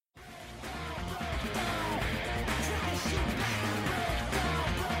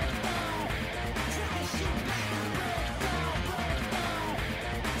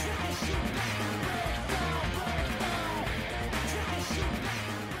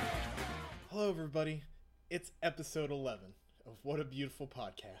Hello, everybody. It's episode 11 of What a Beautiful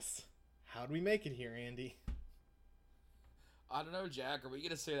Podcast. How'd we make it here, Andy? I don't know, Jack. Are we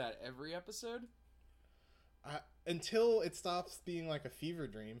going to say that every episode? Until it stops being like a fever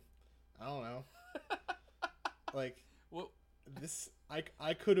dream. I don't know. Like, Well,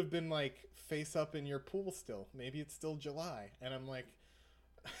 I could have been like face up in your pool still. Maybe it's still July, and I'm like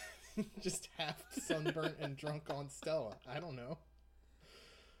just half sunburnt and drunk on Stella. I don't know.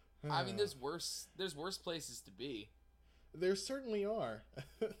 I mean, there's worse places to be. There certainly are.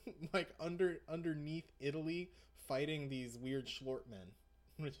 Like underneath Italy fighting these weird Schlortmen,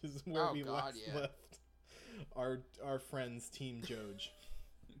 which is where we left our friends Team Joj.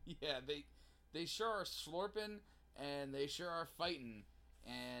 Yeah, they sure are slurping and they sure are fighting,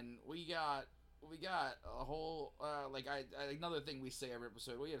 and we got a whole another thing we say every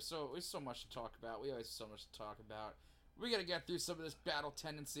episode. We have so much to talk about. We always have so much to talk about. We gotta get through some of this battle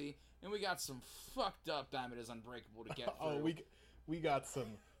tendency, and we got some fucked up Diamond is Unbreakable to get through. Oh, we got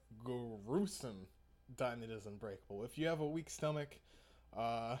some gruesome Diamond is Unbreakable. If you have a weak stomach,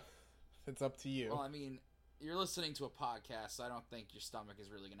 it's up to you. Well, I mean, you're listening to a podcast, so I don't think your stomach is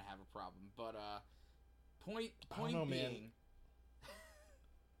really gonna have a problem. But point being,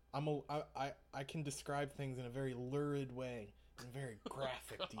 I can describe things in a very lurid way, in very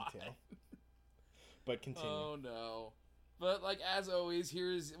graphic detail. But continue. Oh no. But like as always,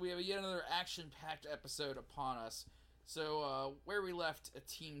 we have yet another action-packed episode upon us. So where we left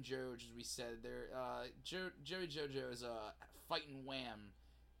Team Joj, as we said, there Joey Jojo is fighting Wham,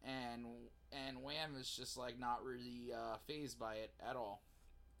 and Wham is just like not really phased by it at all.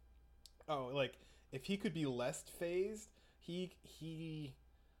 Oh, like if he could be less phased, he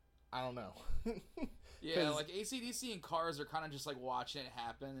I don't know. Yeah, like AC/DC and Cars are kind of just like watching it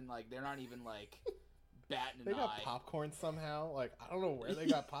happen, and like they're not even like batting an eye. They got popcorn somehow. Like I don't know where they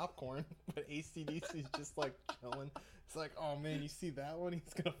got popcorn, but AC/DC's just like chilling. It's like, oh man, you see that one?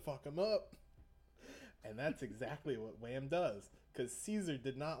 He's gonna fuck him up. And that's exactly what Wham does, because Caesar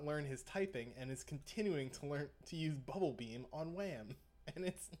did not learn his typing and is continuing to learn to use Bubble Beam on Wham, and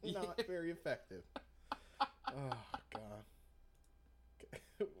it's not very effective. Oh god.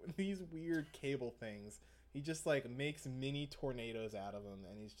 These weird cable things. He just like makes mini tornadoes out of them,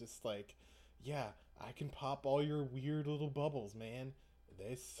 and he's just like, yeah, I can pop all your weird little bubbles, man.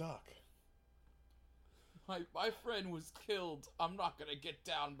 They suck. My friend was killed. I'm not gonna get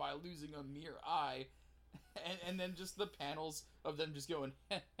down by losing a mere eye. And then just the panels of them just going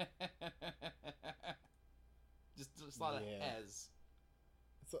just a lot of hez.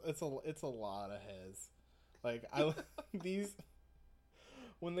 It's a lot of hez. Like these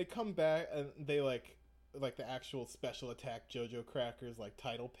when they come back and they like the actual special attack JoJo Crackers like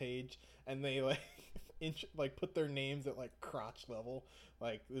title page, and they like put their names at like crotch level,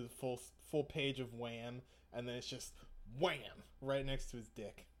 like the full page of Wham, and then it's just Wham right next to his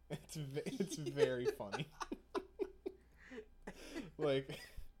dick. It's very funny. like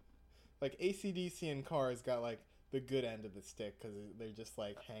AC/DC and Cars got like the good end of the stick because they're just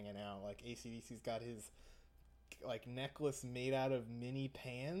like hanging out. Like AC/DC's got his like necklace made out of mini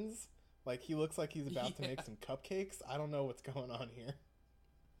pans. Like he looks like he's about to make some cupcakes. I don't know what's going on here.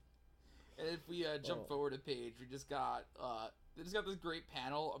 And if we jump forward a page, we just got this great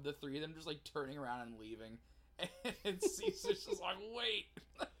panel of the three of them just like turning around and leaving, and Caesar's just like,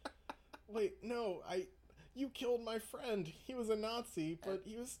 wait, no, you killed my friend. He was a Nazi, but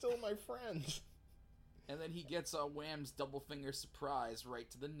he was still my friend. And then he gets Wham's double finger surprise right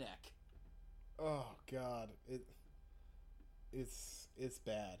to the neck. Oh god, it's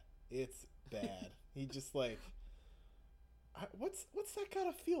bad. It's bad. He just like, what's that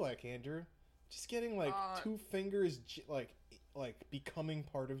gotta feel like, Andrew? Just getting like two fingers like becoming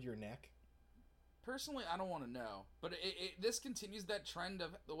part of your neck. Personally, I don't want to know, but this continues that trend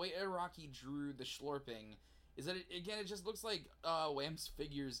of the way Araki drew the schlorping. Is that it just looks like Wham's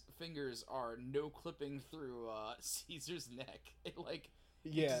fingers are no clipping through Caesar's neck. It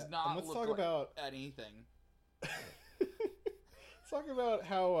does not let's look talk like about anything. Let's talk about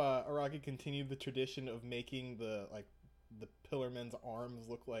how Araki continued the tradition of making the Pillarmen's arms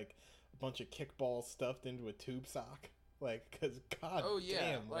look like a bunch of kickballs stuffed into a tube sock. Like, cause god, oh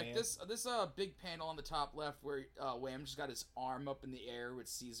yeah, damn, like man. this big panel on the top left where Wham just got his arm up in the air with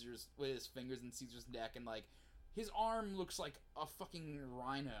his fingers in Caesar's neck, and like his arm looks like a fucking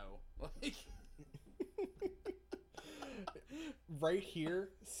rhino. Like right here,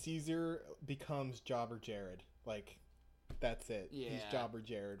 Caesar becomes Jobber Jared. Like, that's it. Yeah. He's Jobber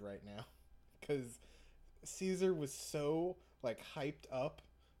Jared right now, because Caesar was so like hyped up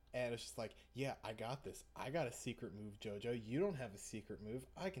And it's just like, yeah, I got this. I got a secret move, JoJo. You don't have a secret move.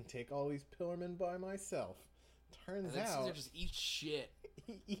 I can take all these Pillarmen by myself. Turns And then out Caesar just eats shit.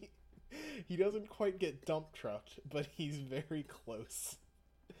 he, he doesn't quite get dump trucked, but he's very close.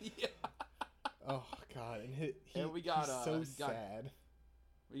 Yeah. Oh god, and And we got, he's so sad.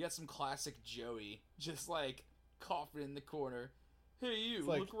 We got some classic Joey, just like coughing in the corner. Hey, you, It's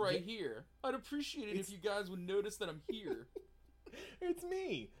like, look right here. I'd appreciate it if you guys would notice that I'm here. It's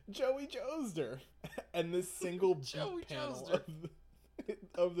me, Joey Joestar. And this single Joey panel Joestar.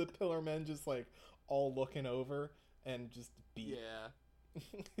 of the Pillarmen just like all looking over and just beat.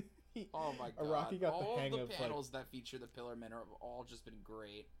 Yeah. Oh my god. Araki got all the hang the of panels that feature the Pillarmen have all just been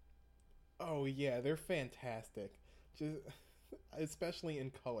great. Oh yeah, they're fantastic. Just especially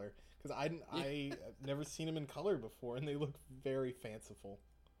in color, because I've never seen them in color before, and they look very fanciful.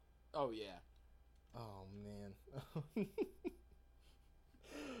 Oh yeah. Oh man.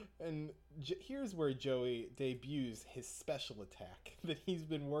 And here's where Joey debuts his special attack that he's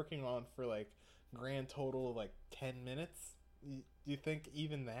been working on for like grand total of like 10 minutes. Do you think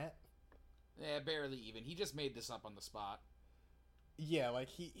even that? Yeah, barely even. He just made this up on the spot. Yeah, like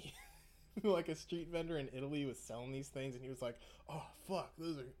he like a street vendor in Italy was selling these things, and he was like, "Oh fuck,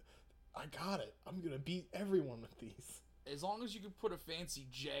 I got it. I'm gonna beat everyone with these." As long as you can put a fancy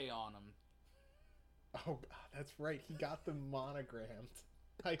J on them. Oh, that's right. He got them monogrammed.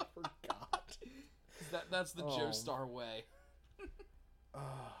 I forgot. That's the Joestar way.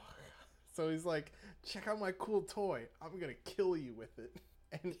 Oh, so he's like, "Check out my cool toy. I'm gonna kill you with it."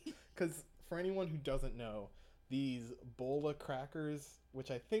 And because for anyone who doesn't know, these Bola crackers, which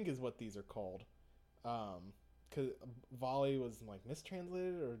I think is what these are called, because volley was like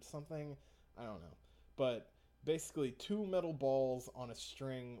mistranslated or something, I don't know, but basically two metal balls on a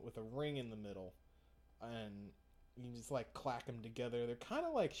string with a ring in the middle, and you just like clack them together. They're kind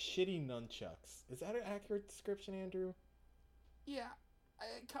of like shitty nunchucks. Is that an accurate description, Andrew? Yeah,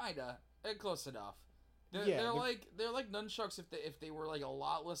 kinda. Close enough. They're like nunchucks if they were like a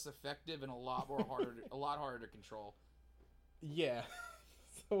lot less effective and a lot harder to control. Yeah.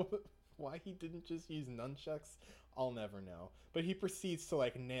 So why he didn't just use nunchucks, I'll never know. But he proceeds to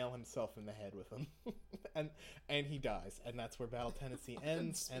like nail himself in the head with them, and he dies, and that's where Battle Tennessee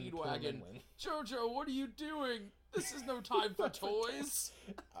ends. And the Pillarmen win. Jojo, what are you doing? This is no time for toys.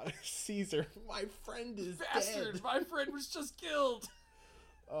 Caesar, my friend is Bastard, dead. my friend was just killed.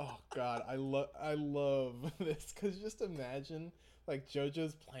 Oh god, I love this, because just imagine like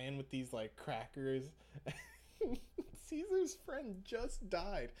JoJo's playing with these like crackers. Caesar's friend just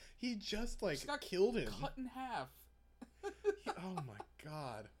died. He just like killed him. Cut in half. Oh my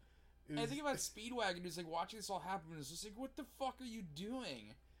god. I think about Speedwagon, who's like watching this all happen, and it's just like, what the fuck are you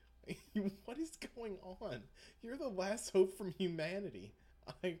doing? What is going on? You're the last hope from humanity.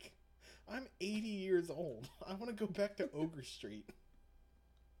 Like, I'm 80 years old. I want to go back to Ogre Street.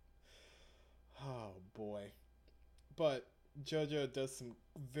 Oh boy. But JoJo does some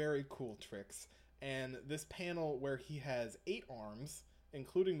very cool tricks. And this panel where he has 8 arms,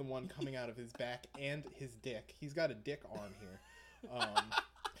 including the one coming out of his back and his dick. He's got a dick arm here.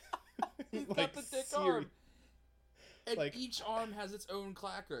 He's got the dick arm. And like, each arm has its own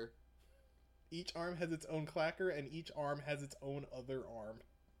clacker. Each arm has its own clacker, and each arm has its own other arm.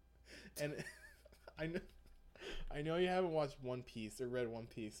 And I know you haven't watched One Piece or read One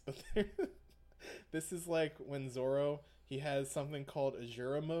Piece, but this is like when Zoro, he has something called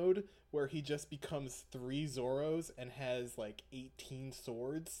Azura mode, where he just becomes 3 Zoros and has like 18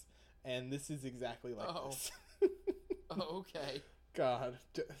 swords, and this is exactly like this. Oh, okay. God,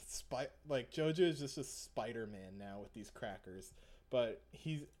 like JoJo is just a Spider-Man now with these crackers, but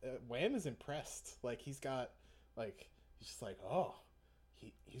he's Wham is impressed. Like he's just like, oh,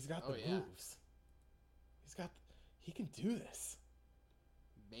 he's got the moves. He can do this.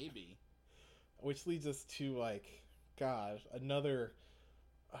 Maybe. Which leads us to like, God, another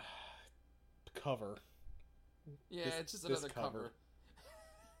cover. Yeah, it's just another cover.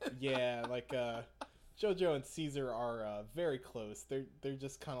 Yeah, like JoJo and Caesar are very close. They're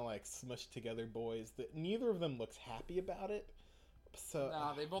just kind of like smushed together boys. That neither of them looks happy about it. So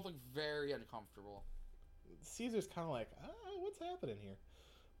nah, they both look very uncomfortable. Caesar's kind of like, what's happening here?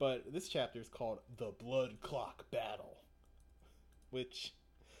 But this chapter is called The Blood Clock Battle, which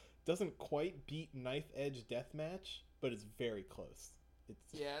doesn't quite beat Knife Edge Deathmatch, but it's very close.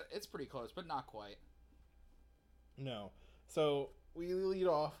 It's pretty close, but not quite. No. So we lead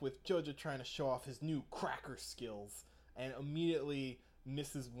off with JoJo trying to show off his new cracker skills, and immediately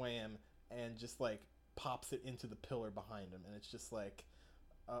misses Wham and just like pops it into the pillar behind him, and it's just like,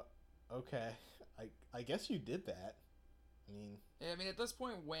 okay, I guess you did that. mean, Yeah, I mean, at this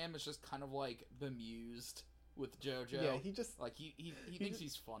point, Wham is just kind of like bemused with JoJo. yeah, he just like he thinks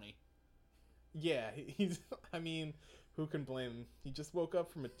he's funny. yeah, he's. I mean, who can blame him? He just woke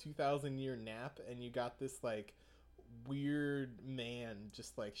up from a 2,000-year nap, and you got this like weird man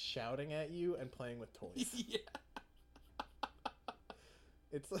just like shouting at you and playing with toys. Yeah.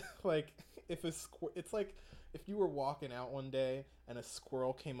 It's like it's like if you were walking out one day and a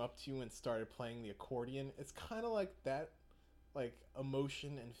squirrel came up to you and started playing the accordion. It's kind of like that, like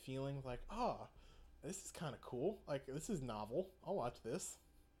emotion and feeling like, ah, this is kind of cool. Like, this is novel. I'll watch this.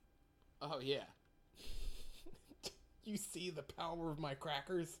 Oh yeah. You see the power of my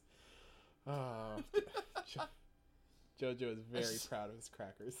crackers? JoJo is very proud of his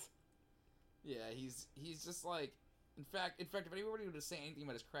crackers. Yeah, he's just like, in fact, if anybody were to say anything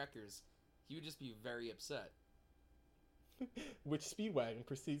about his crackers, he would just be very upset. Which Speedwagon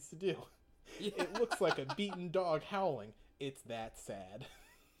proceeds to do. Yeah. It looks like a beaten dog howling. It's that sad.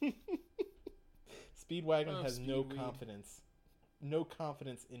 Speedwagon has no confidence. No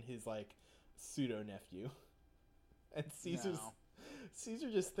confidence in his, like, pseudo-nephew. And Caesar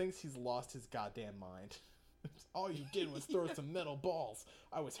just thinks he's lost his goddamn mind. All you did was throw some metal balls.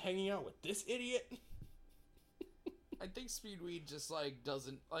 I was hanging out with this idiot. I think Speedweed just, like,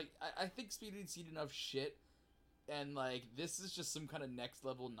 doesn't... Like, I think Speedweed's seen enough shit, and, like, this is just some kind of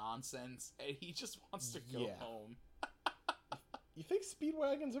next-level nonsense, and he just wants to go home. You think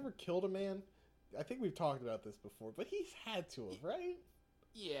Speedwagon's ever killed a man? I think we've talked about this before, but he's had to have, right?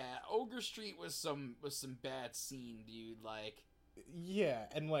 Yeah, Ogre Street was some bad scene, dude, like... Yeah,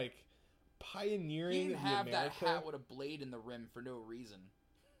 and, like, pioneering he didn't have America... that hat with a blade in the rim for no reason.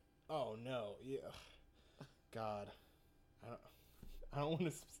 Oh, no. Yeah. God. I don't want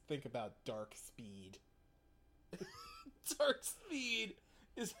to think about Dark Speed. Dark Speed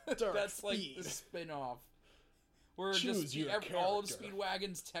is that's like the spin-off where Choose just all of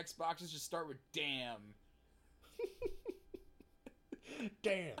Speedwagon's text boxes just start with "damn."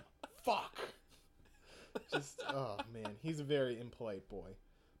 Damn. Fuck. Just oh man, he's a very impolite boy.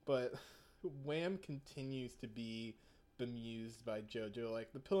 But Wham continues to be bemused by JoJo.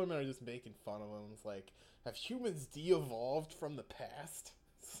 Like, the Pillarmen are just making fun of him. It's like, have humans de-evolved from the past?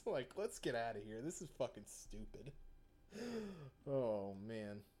 It's like, let's get out of here. This is fucking stupid. Oh,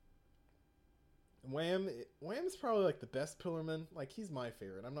 man. Wham is probably, like, the best Pillarman. Like, he's my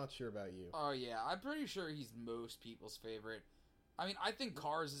favorite. I'm not sure about you. Oh, yeah. I'm pretty sure he's most people's favorite. I mean, I think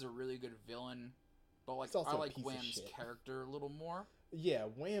Cars is a really good villain, but, like, I like Wham's character a little more. Yeah,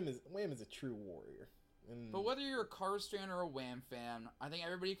 Wham is a true warrior. But whether you're a Cars fan or a Wham fan, I think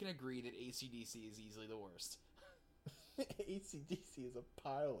everybody can agree that AC/DC is easily the worst. AC/DC is a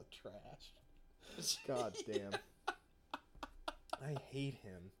pile of trash. God damn. I hate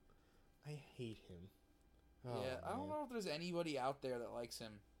him. Oh, yeah, I don't know if there's anybody out there that likes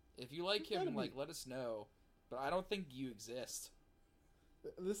him. If you like him, like, let us know. But I don't think you exist.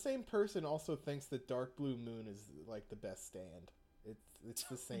 The same person also thinks that Dark Blue Moon is, like, the best stand. It's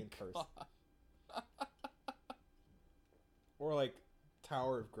the same person. Or, like,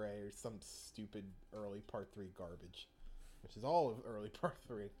 Tower of Grey or some stupid early Part 3 garbage. Which is all of early Part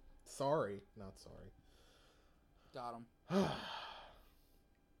 3. Sorry. Not sorry. Got him.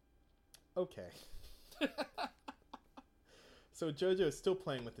 Okay. So JoJo is still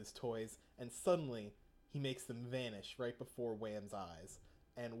playing with his toys, and suddenly he makes them vanish right before Wham's eyes.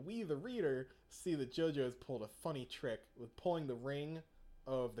 And we, the reader, see that JoJo has pulled a funny trick with pulling the ring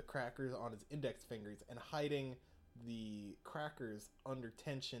of the crackers on his index fingers and hiding the crackers under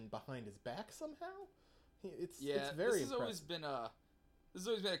tension behind his back somehow. It's very this has always been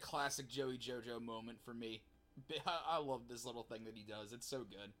a classic Joey JoJo moment for me. I love this little thing that he does. It's so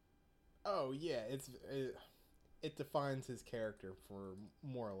good. Oh yeah, it defines his character for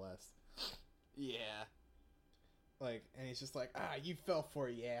more or less. Yeah. Like, and he's just like, you fell for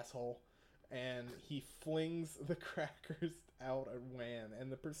it, you asshole. And he flings the crackers out at Wham,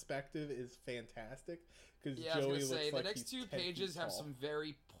 and the perspective is fantastic because Joey I was gonna say, like the next two pages have some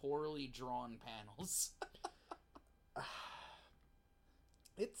very poorly drawn panels.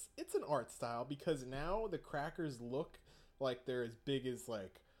 It's an art style because now the crackers look like they're as big as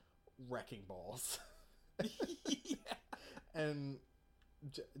like wrecking balls. Yeah. And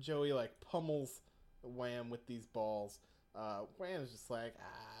Joey like pummels Wham with these balls. Wham's just like,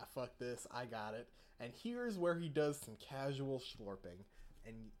 fuck this, I got it. And here's where he does some casual slurping.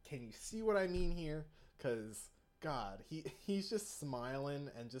 And can you see what I mean here? Because, God, he's just smiling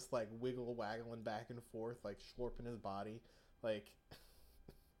and just like waggling back and forth, like slurping his body. Like,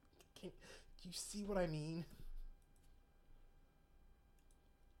 do you see what I mean?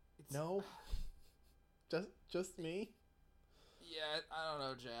 No? Just me? Yeah, I don't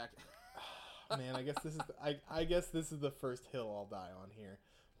know, Jack. Man, I guess this is the first hill I'll die on here.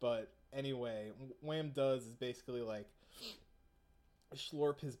 But anyway, Wham does is basically like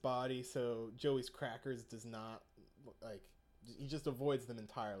slurp his body so Joey's crackers does not like he just avoids them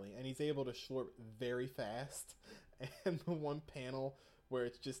entirely, and he's able to slurp very fast. And the one panel where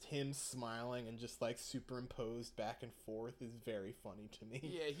it's just him smiling and just like superimposed back and forth is very funny to me.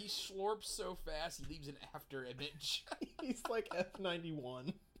 Yeah, he slurps so fast he leaves an after image. He's like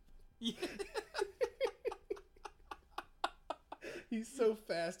F91. Yeah. He's so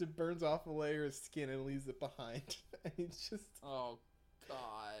fast it burns off a layer of skin and leaves it behind. And it's just Oh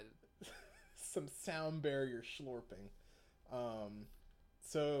God. some sound barrier slurping.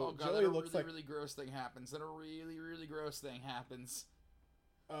 So Oh God, Joey then a looks really, like really gross thing happens. Then a really, really gross thing happens.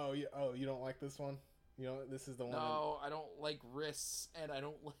 oh you don't like this one? You know this is the one. No, I don't like wrists, and I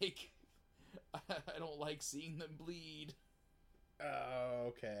don't like I don't like seeing them bleed. Oh,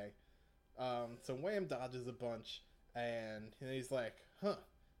 okay. So Wham dodges a bunch, and he's like, "Huh?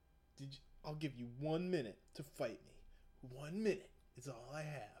 I'll give you 1 minute to fight me. 1 minute is all I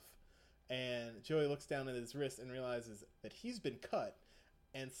have." And Joey looks down at his wrist and realizes that he's been cut,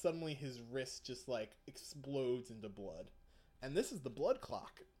 and suddenly his wrist just like explodes into blood. And this is the blood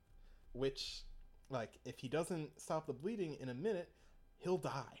clock, which, like, if he doesn't stop the bleeding in a minute, he'll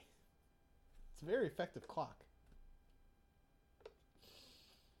die. It's a very effective clock.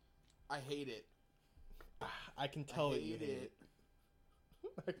 I hate it. I can tell I that you hate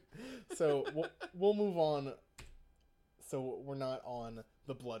hate it. So we'll move on. So we're not on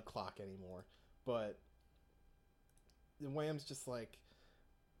the blood clock anymore, but Wham's just like,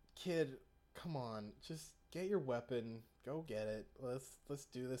 kid, come on, just get your weapon, go get it. Let's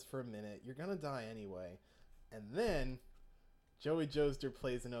do this for a minute. You're gonna die anyway. And then Joey Joestar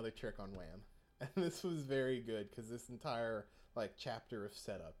plays another trick on Wham, and this was very good because this entire like chapter of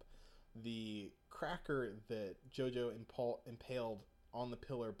setup, the cracker that JoJo impaled on the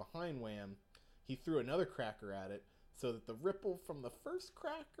pillar behind Wham, he threw another cracker at it so that the ripple from the first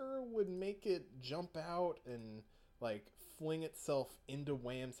cracker would make it jump out and like fling itself into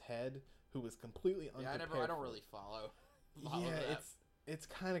Wham's head, who was completely unprepared. Yeah, I don't really follow yeah, that. it's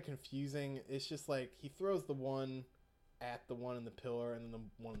kind of confusing. It's just like he throws the one at the one in the pillar, and then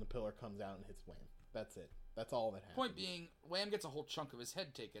the one in the pillar comes out and hits Wham. That's it. That's all that happens. Point being, Wham gets a whole chunk of his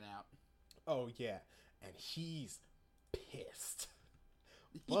head taken out. Oh yeah, and he's pissed.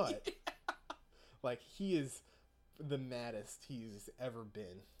 But like he is the maddest he's ever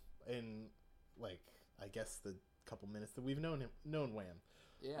been in, like, I guess the couple minutes that we've known Wham.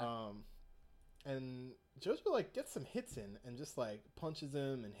 Yeah. And JoJo like gets some hits in and just like punches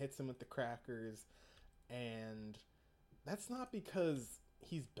him and hits him with the crackers, and that's not because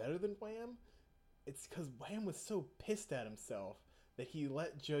he's better than Wham. It's because Wham was so pissed at himself that he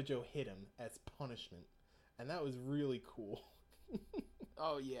let JoJo hit him as punishment, and that was really cool.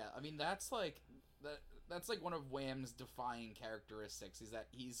 Oh yeah, I mean that's like that's like one of Wham's defining characteristics, is that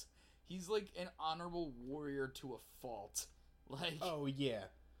he's like an honorable warrior to a fault. Like, oh yeah,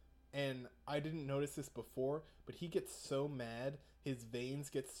 and I didn't notice this before, but he gets so mad, his veins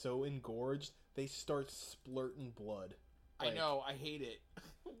get so engorged, they start splurting blood. Like, I know, I hate it.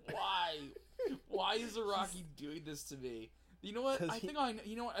 Why? Why is Araki doing this to me? You know what?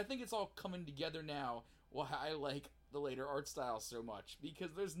 You know what? I think it's all coming together now. Why I like the later art style so much,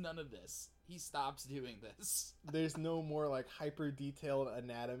 because there's none of this. He stops doing this. There's no more like hyper detailed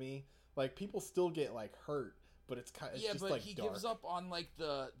anatomy. Like people still get like hurt, but it's kind. It's yeah, just, but like, he dark. gives up on like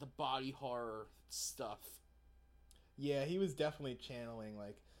the body horror stuff. Yeah, he was definitely channeling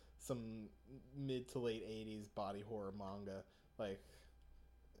like some mid to late '80s body horror manga, like.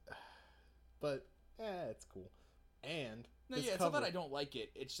 But it's cool. And no, yeah, it's not that I don't like it.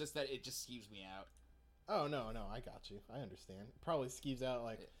 It's just that it just skeeves me out. Oh no, I got you. I understand. It probably skeeves out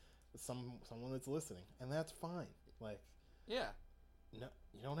like someone that's listening, and that's fine. Like, yeah, no,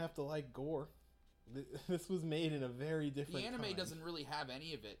 you don't have to like gore. This was made in a very different. The anime time. doesn't really have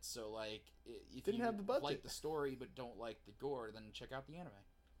any of it, so like, if Didn't you have the budget. like the story but don't like the gore, then check out the anime.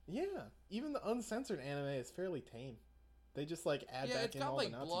 Yeah, even the uncensored anime is fairly tame. They just like add back in all the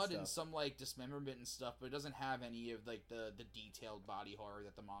Nazi stuff. Yeah, it's got like blood and some like dismemberment and stuff, but it doesn't have any of like the detailed body horror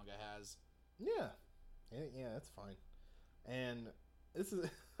that the manga has. Yeah, that's fine. And this is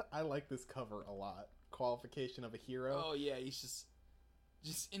I like this cover a lot. Qualification of a hero. Oh yeah, he's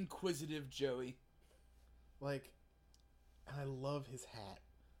just inquisitive Joey. Like, and I love his hat.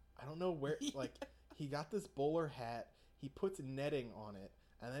 I don't know where like he got this bowler hat. He puts netting on it.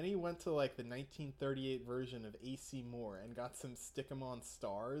 And then he went to like the 1938 version of AC Moore and got some stick 'em on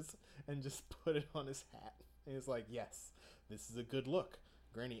stars and just put it on his hat. And he was like, yes, This is a good look.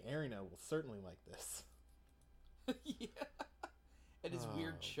 Granny Erina will certainly like this. Yeah. And his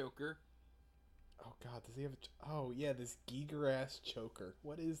weird choker. Oh god, does he have oh yeah, this Giger ass choker.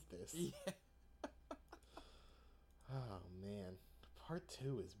 What is this? Yeah. Oh man. Part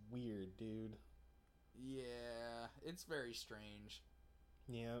 2 is weird, dude. Yeah, it's very strange.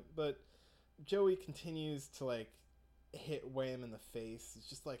 Yeah, but Joey continues to like hit Wham in the face. It's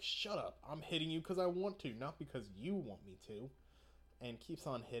just like, shut up. I'm hitting you because I want to, not because you want me to. And keeps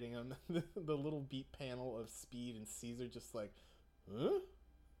on hitting him. The little beat panel of Speed and Caesar just like, huh?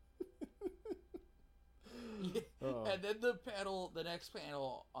 Yeah. Oh. And then the next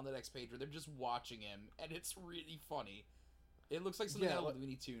panel on the next page where they're just watching him, and it's really funny. It looks like something out of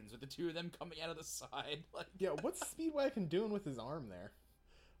Looney Tunes with the two of them coming out of the side. Like, yeah, what's Speedwagon doing with his arm there?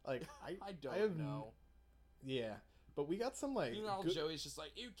 Like, I don't know. Yeah, but we got some like. Joey's just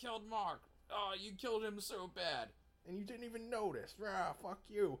like, you killed Mark. Oh, you killed him so bad, and you didn't even notice. Ah, fuck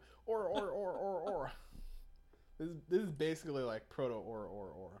you. Or. This is basically like proto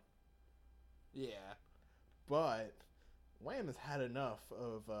or. Yeah. But Wham has had enough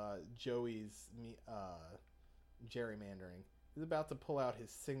of Joey's gerrymandering. He's about to pull out his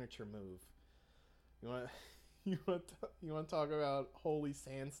signature move. You want to talk about Holy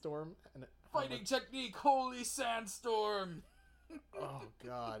Sandstorm and fighting technique? Holy Sandstorm. Oh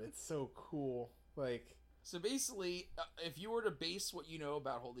god, it's so cool. Like, so basically, if you were to base what you know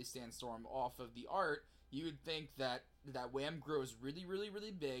about Holy Sandstorm off of the art, you would think that Wham grows really, really,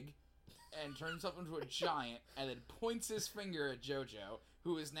 really big and turns himself into a giant, and then points his finger at JoJo,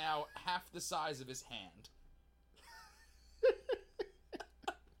 who is now half the size of his hand.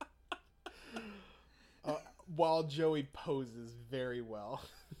 While Joey poses very well.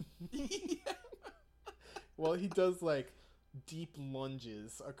 Yeah. Well, he does like deep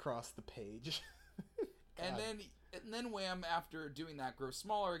lunges across the page. and then Wham, after doing that, grows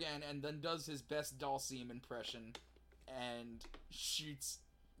smaller again, and then does his best Dhalsim impression and shoots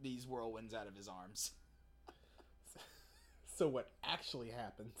these whirlwinds out of his arms. So what actually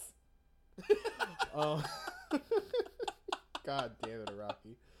happens? God damn it,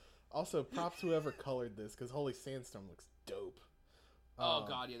 Rocky. Also, props whoever colored this, because Holy Sandstorm looks dope. Oh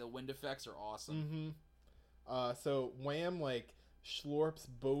god, yeah, the wind effects are awesome. Mm-hmm. So Wham like schlorps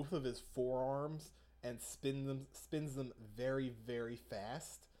both of his forearms and spins them very, very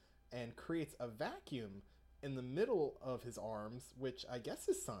fast, and creates a vacuum in the middle of his arms, which I guess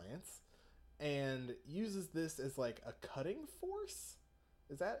is science, and uses this as like a cutting force.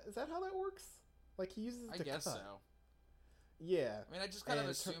 Is that how that works? Like, he uses it to cut. I guess so. Yeah. I mean, I just kind of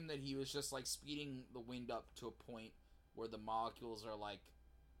assumed that he was just like speeding the wind up to a point where the molecules are like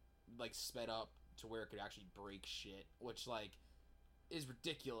sped up to where it could actually break shit, which like is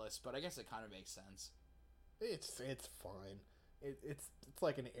ridiculous, but I guess it kind of makes sense. It's fine. It's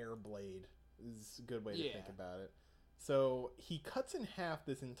like an air blade. Is a good way to think about it. So he cuts in half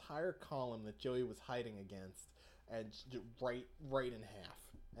this entire column that Joey was hiding against, and right in half.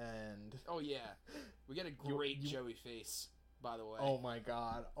 And oh yeah, we get a great Joey face, by the way. Oh my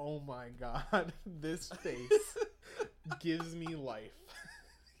god, this face gives me life.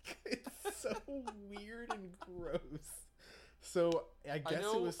 It's so weird and gross. So I guess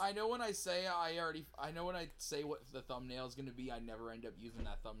it was. I know when I say what the thumbnail is going to be, I never end up using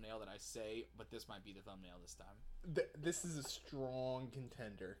that thumbnail that I say, but this might be the thumbnail this time. This is a strong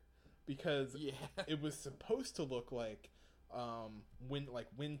contender because it was supposed to look like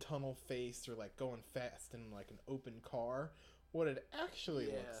wind tunnel face, or like going fast in like an open car. What it actually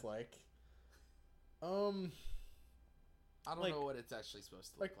looks like, I don't know what it's actually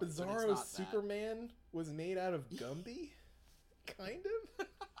supposed to look like. Bizarro Superman was made out of Gumby. Kind of.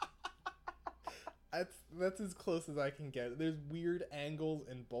 That's as close as I can get. There's weird angles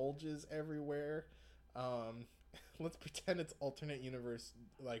and bulges everywhere. Let's pretend it's alternate universe,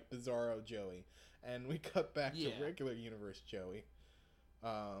 like Bizarro Joey, and we cut back to regular universe Joey.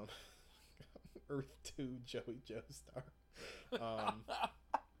 Earth 2 Joey Joestar.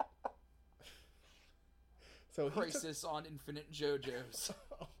 So Crisis on Infinite JoJo's.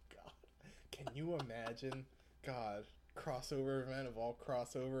 Oh god, can you imagine? God. Crossover event of all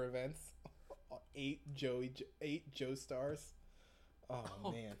crossover events. 8 Joestars. Oh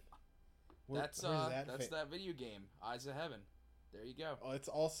man. That's that video game, Eyes of Heaven. There you go. Oh, it's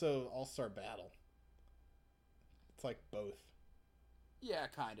also All-Star Battle. It's like both. Yeah,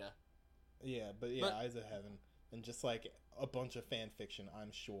 kinda. Yeah, but Eyes of Heaven. And just like a bunch of fan fiction,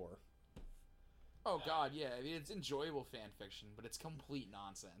 I'm sure. Oh god, yeah. I mean, it's enjoyable fan fiction, but it's complete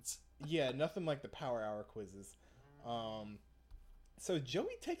nonsense. Yeah, nothing like the Power Hour quizzes. So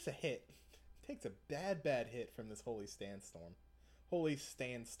Joey takes a hit takes a bad hit from this Holy Sandstorm. Holy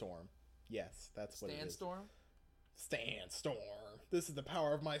Sandstorm. Yes, that's what it is. Sandstorm? Sandstorm. This is the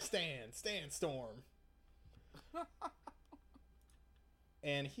power of my stand. Sandstorm.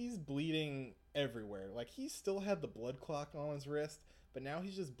 And he's bleeding everywhere. Like, he still had the blood clot on his wrist, but now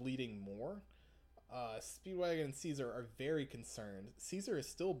he's just bleeding more. Speedwagon and Caesar are very concerned. Caesar is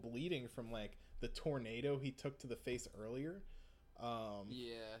still bleeding from, like, the tornado he took to the face earlier.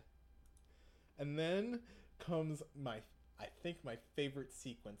 Yeah. And then comes I think my favorite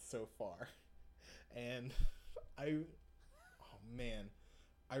sequence so far. And oh man,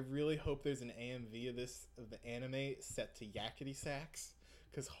 I really hope there's an AMV of the anime set to Yakety Sax,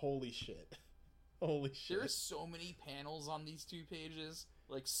 because holy shit. Holy shit. There's so many panels on these 2 pages.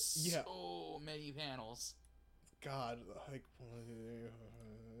 Like, so many panels. God, like,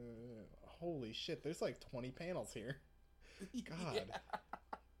 holy shit, there's like 20 panels here. God. Yeah.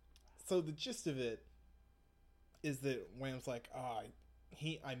 So the gist of it is that Wham's like,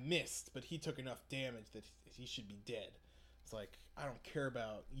 I missed, but he took enough damage that he should be dead. It's like, I don't care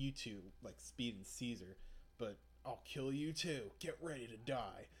about you two, like Speed and Caesar, but I'll kill you too. Get ready to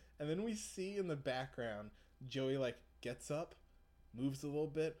die. And then we see in the background, Joey, like, gets up, moves a little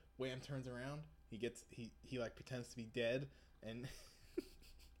bit, Wham turns around, he like pretends to be dead, and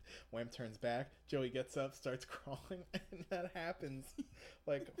Wham turns back, Joey gets up, starts crawling, and that happens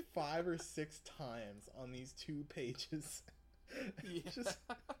like 5 or 6 times on these 2 pages. Yeah. Just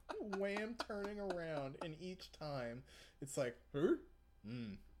Wham turning around, and each time it's like, huh?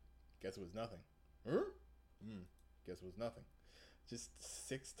 Guess it was nothing. Huh? Guess it was nothing. Just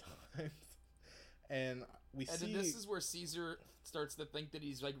 6 times. And then this is where Caesar starts to think that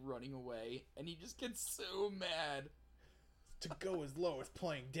he's like running away, and he just gets so mad. To go as low as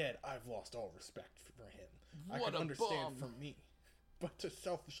playing dead, I've lost all respect for him. I can understand from me. But to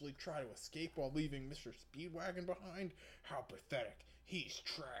selfishly try to escape while leaving Mr. Speedwagon behind? How pathetic. He's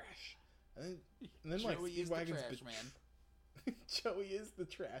trash. And then Joey like, Speedwagon's is the trash man. Joey is the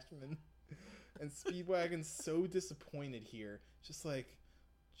trash man. And Speedwagon's so disappointed here. Just like,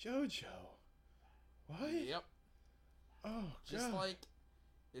 JoJo. What? Yep. Oh, God. Just like,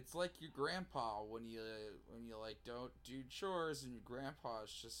 it's like your grandpa when you like don't do chores, and your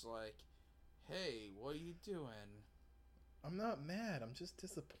grandpa's just like, hey, what are you doing? I'm not mad. I'm just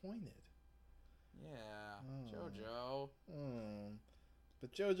disappointed. Yeah, JoJo.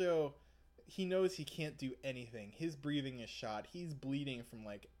 But JoJo, he knows he can't do anything. His breathing is shot. He's bleeding from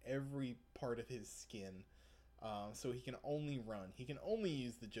like every part of his skin. So he can only run. He can only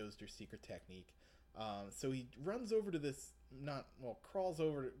use the Joestar secret technique. So he runs over to this,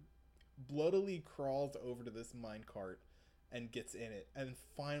 bloodily crawls over to this minecart and gets in it. And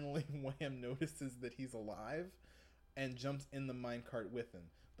finally Wham notices that he's alive and jumps in the minecart with him.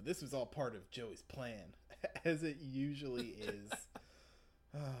 But this was all part of Joey's plan, as it usually is.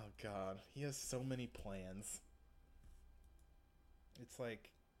 Oh, God. He has so many plans. It's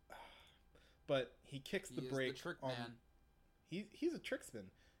like... But he kicks the brake. The trick man. He's a tricksman.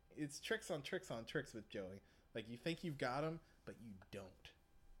 It's tricks on tricks on tricks with Joey. Like, you think you've got him, but you don't.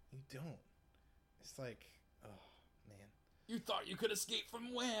 You don't. It's like, oh, man. You thought you could escape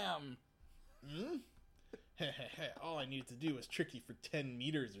from Wham! All I needed to do was trick you for 10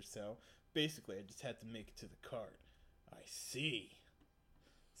 meters or so. Basically, I just had to make it to the cart. I see.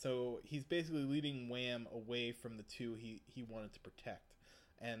 So he's basically leading Wham away from the 2 he wanted to protect.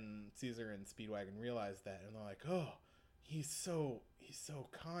 And Caesar and Speedwagon realize that, and they're like, oh, he's so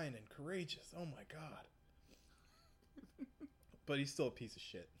kind and courageous. Oh my God. But he's still a piece of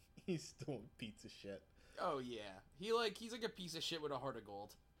shit. He's still a piece of shit. Oh yeah. He's like a piece of shit with a heart of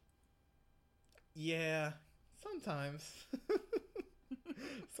gold. Yeah, sometimes.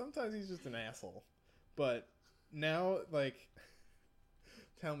 Sometimes he's just an asshole. But now, like,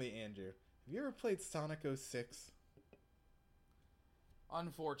 tell me, Andrew, have you ever played Sonic 06?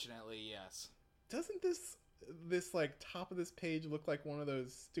 Unfortunately, yes. Doesn't this like top of this page look like one of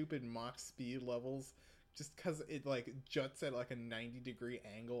those stupid Mach Speed levels? Just because it like juts at like a 90-degree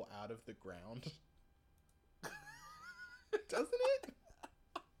angle out of the ground. Doesn't it?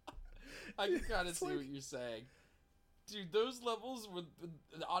 I can kind of see like... what you're saying. Dude, those levels were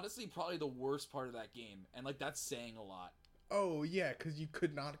honestly probably the worst part of that game. And like, that's saying a lot. Oh yeah, because you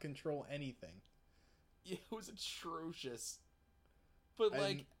could not control anything. Yeah, it was atrocious. But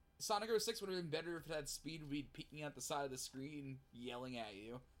like, Sonic 06 would have been better if it had Speed would be peeking out the side of the screen, yelling at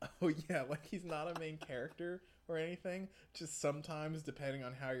you. Oh yeah, like he's not a main character or anything. Just sometimes, depending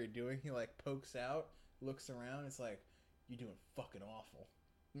on how you're doing, he like pokes out, looks around, it's like, you're doing fucking awful.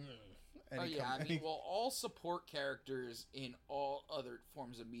 Oh yeah, I mean, well, all support characters in all other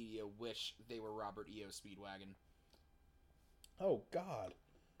forms of media wish they were Robert E.O. Speedwagon. Oh God,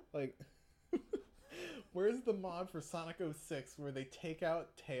 like, where's the mod for Sonic 06 where they take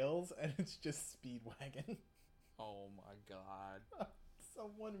out Tails and it's just Speedwagon? Oh my God!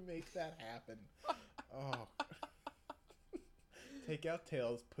 Someone make that happen. Oh. Take out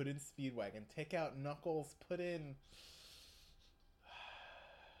Tails, put in Speedwagon. Take out Knuckles, put in...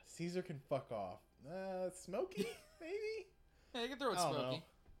 Caesar can fuck off. Smokey, maybe? Yeah, you can throw in Smokey.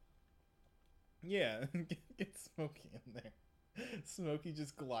 Yeah, get Smokey in there. Smokey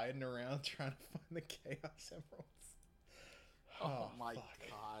just gliding around trying to find the Chaos Emeralds. Oh my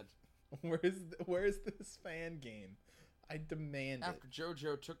God. Where's this fan game? I demand After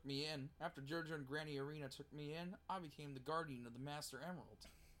JoJo took me in, after JoJo and Granny Arena took me in, I became the guardian of the Master Emerald.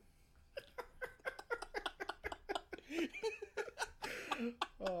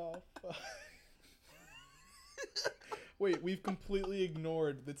 Oh, fuck. Wait, we've completely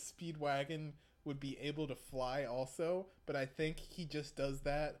ignored that Speedwagon would be able to fly also, but I think he just does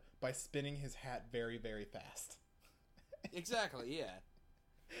that by spinning his hat very, very fast. Exactly, yeah.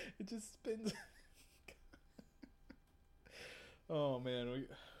 It just spins. Oh man,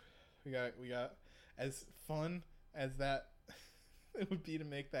 we got as fun as that it would be to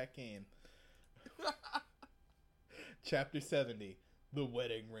make that game. Chapter 70, The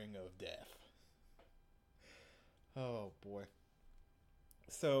Wedding Ring of Death. Oh boy.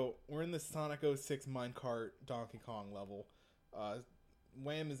 So we're in the Sonic 06 minecart Donkey Kong level.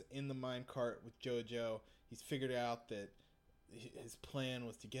 Wham is in the minecart with JoJo. He's figured out that his plan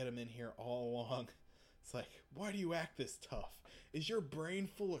was to get him in here all along. It's like, why do you act this tough? Is your brain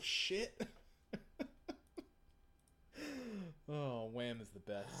full of shit? Oh, Wham is the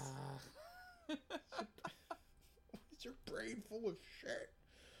best. Is your brain full of shit?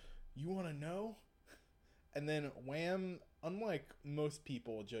 You want to know? And then Wham, unlike most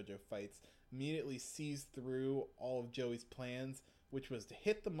people JoJo fights, immediately sees through all of Joey's plans, which was to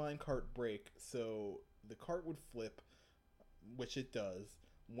hit the minecart brake so the cart would flip, which it does.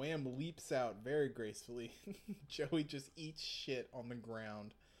 Wham leaps out very gracefully. Joey just eats shit on the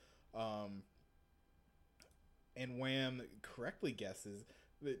ground. And Wham correctly guesses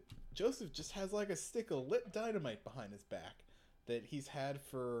that Joseph just has like a stick of lit dynamite behind his back that he's had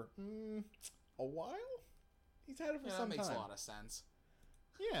for a while? He's had it for some time. That makes a lot of sense.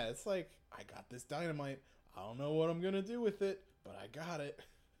 Yeah, it's like, I got this dynamite. I don't know what I'm going to do with it, but I got it.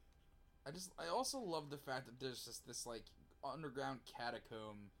 I also love the fact that there's just this like underground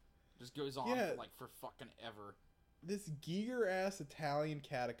catacomb just goes on like for fucking ever. This Giger ass Italian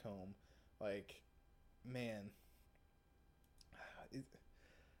catacomb, like, man,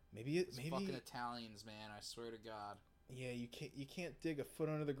 maybe fucking Italians, man. I swear to God. Yeah, you can't dig a foot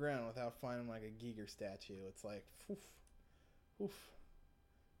under the ground without finding like a Giger statue. It's like, oof.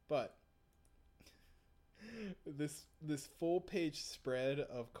 But this full page spread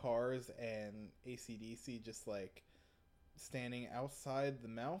of cars and AC/DC just like standing outside the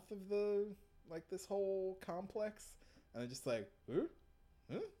mouth of the like this whole complex, and I'm just like,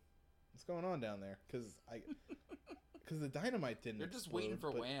 what's going on down there? Because the dynamite didn't. They're just explode, waiting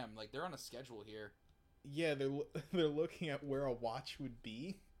for Wham. Like they're on a schedule here. Yeah, they're looking at where a watch would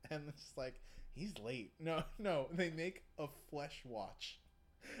be, and it's just like, he's late. No, they make a flesh watch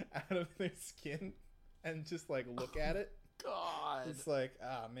out of their skin and just like look at it. God, it's like,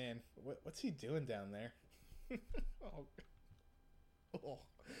 man, what's he doing down there? Oh,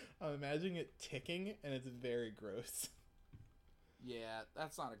 I'm imagining it ticking, and it's very gross. Yeah,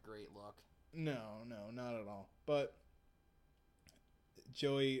 that's not a great look. No, not at all. But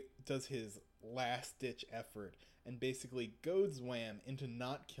Joey does his last-ditch effort and basically goads Wham into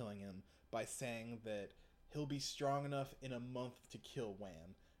not killing him by saying that he'll be strong enough in a month to kill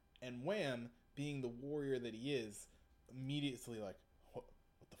Wham. And Wham, being the warrior that he is, immediately like, what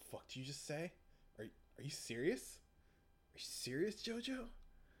the fuck did you just say? Are you serious? Are you serious, JoJo?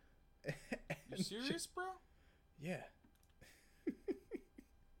 You serious, bro? Yeah.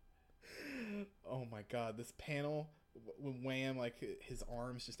 Oh my god, this panel when Wham, like, his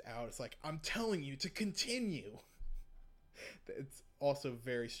arms just out, it's like, I'm telling you to continue. It's also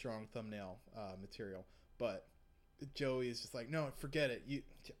very strong thumbnail material, but Joey is just like, no, forget it.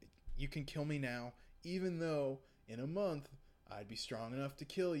 You can kill me now, even though in a month I'd be strong enough to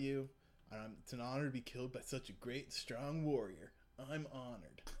kill you. It's an honor to be killed by such a great, strong warrior. I'm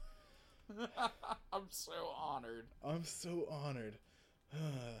honored. I'm so honored. I'm so honored.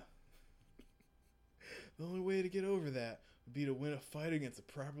 The only way to get over that would be to win a fight against a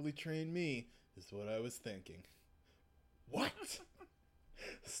properly trained me, is what I was thinking. What?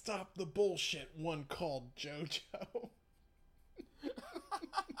 Stop the bullshit, one called JoJo.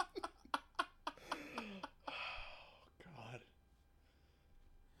 God.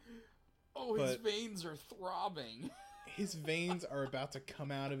 Oh, his veins are throbbing. His veins are about to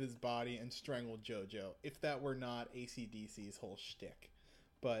come out of his body and strangle JoJo, if that were not AC/DC's whole shtick.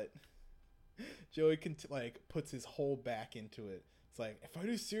 But Joey puts his whole back into it. It's like, if I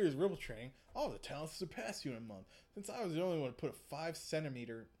do serious rebel training, all the talents surpass you in a month. Since I was the only one to put a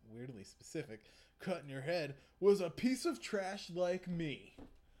 5-centimeter, weirdly specific, cut in your head, was a piece of trash like me.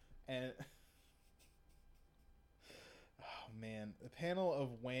 And oh man, the panel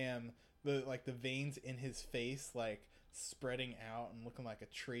of Wham, the veins in his face spreading out and looking like a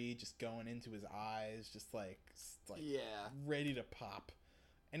tree, just going into his eyes, just yeah, ready to pop.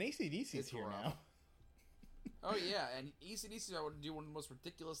 And AC/DC's here rough. Now. Oh yeah, and AC/DC I would do one of the most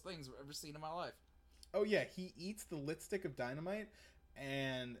ridiculous things I've ever seen in my life. Oh yeah, he eats the lit stick of dynamite,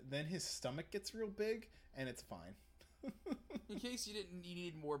 and then his stomach gets real big, and it's fine. In case you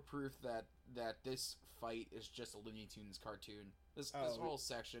need more proof that this fight is just a Looney Tunes cartoon. This whole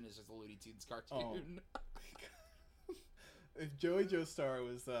section is just a Looney Tunes cartoon. Oh. If Joey Joestar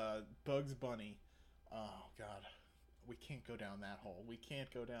was Bugs Bunny, oh god. We can't go down that hole. We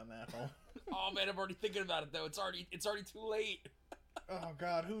can't go down that hole. Oh man, I'm already thinking about it though. It's already too late. Oh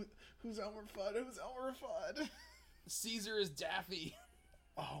god, who's Elmer Fudd? Who's Elmer Fudd? Caesar is Daffy.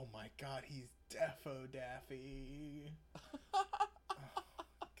 Oh my god, he's Defo Daffy. Oh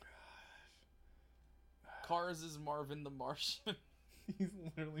gosh. Cars is Marvin the Martian. He's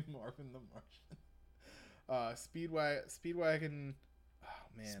literally Marvin the Martian. Speedwagon. Oh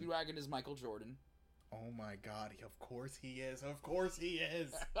man. Speedwagon is Michael Jordan. Oh my god, of course he is. Of course he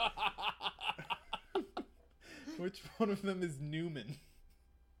is. Which one of them is Newman?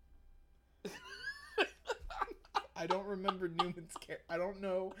 I don't remember I don't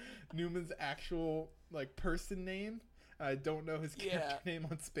know Newman's actual person name. I don't know his character name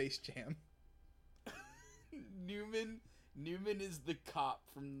on Space Jam. Newman is the cop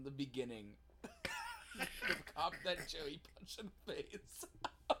from the beginning. The cop that Joey punched in the face.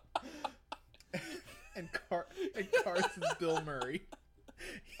 And Cars is Bill Murray.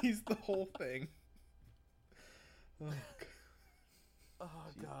 He's the whole thing. Oh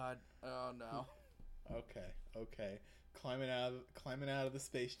god. Oh no. Okay. Climbing out of the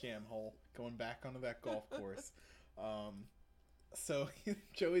Space Jam hole, going back onto that golf course. So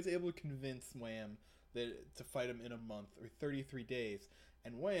Joey's able to convince Wham to fight him in a month or 33 days,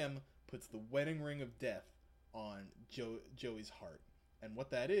 and Wham puts the wedding ring of death on Joey's heart. And what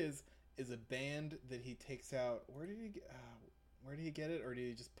that is a band that he takes out. Where did he get it, or did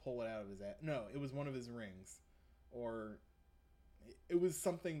he just pull it out of his ass? No, it was one of his rings, or it was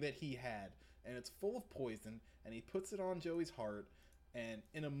something that he had, and it's full of poison, and he puts it on Joey's heart, and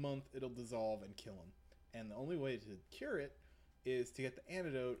in a month it'll dissolve and kill him. And the only way to cure it is to get the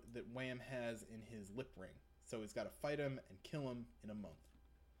antidote that Wham has in his lip ring. So he's got to fight him and kill him in a month.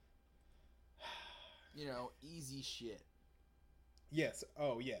 Easy shit. Yes.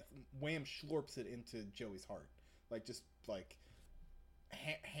 Oh, yeah. Wham slurps it into Joey's heart.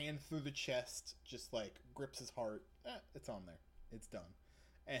 Hand through the chest, just grips his heart. It's on there. It's done.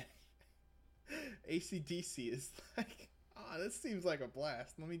 And AC/DC is this seems like a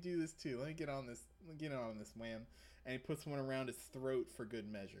blast. Let me do this too. Let me get on this. Wham. And he puts one around his throat for good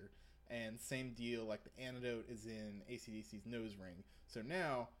measure. And same deal, the antidote is in AC/DC's nose ring. So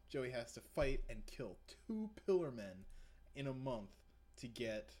now Joey has to fight and kill 2 Pillar Men in a month to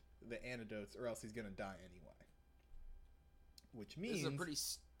get the antidotes, or else he's gonna die anyway. Which means this is a pretty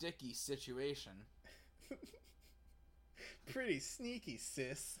sticky situation. Pretty sneaky,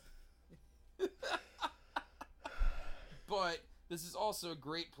 sis. But this is also a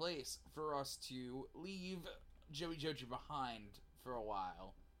great place for us to leave Joey Jojo behind for a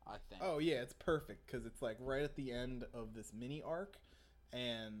while, I think. Oh yeah, it's perfect because it's right at the end of this mini arc,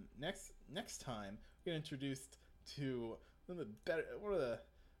 and next time we get introduced to one of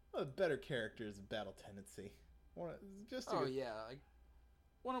the better characters of Battle Tendency. One of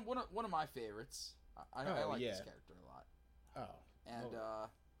my favorites. I like this character a lot. Oh,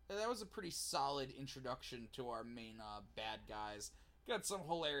 and that was a pretty solid introduction to our main bad guys. Got some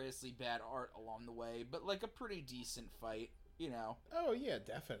hilariously bad art along the way, but a pretty decent fight. Oh yeah,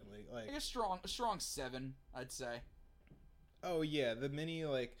 definitely. A strong 7, I'd say. Oh yeah, the mini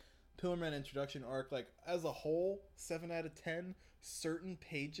Pillarman introduction arc, as a whole, 7 out of 10. Certain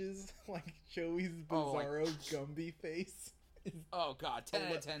pages, Joey's Bizarro Gumby face. Oh god, 10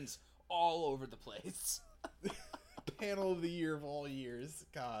 out of 10's all over the place. Panel of the year of all years.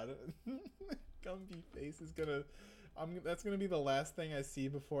 God. Gumby face is gonna... That's gonna be the last thing I see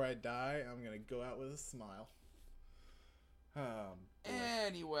before I die. I'm gonna go out with a smile. Boy.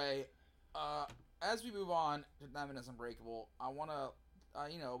 Anyway, as we move on to 9 Minutes Unbreakable, I want to,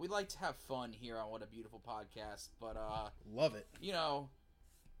 we like to have fun here on What a Beautiful Podcast, but, love it.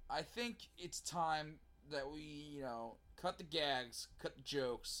 I think it's time that we, cut the gags, cut the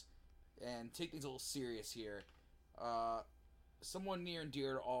jokes, and take things a little serious here. Someone near and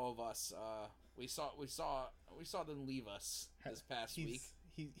dear to all of us, we saw them leave us this past week.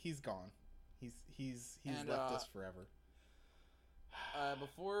 He's gone. He's And, left us forever.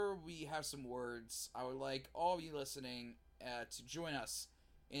 Before we have some words, I would like all of you listening to join us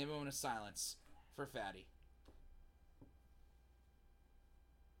in a moment of silence for Fatty.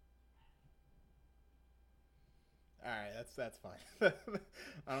 All right, that's fine.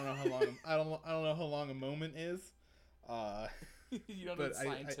 I don't know how long I don't know how long a moment is. You don't know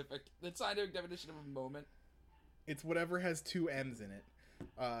the scientific definition of a moment. It's whatever has two M's in it.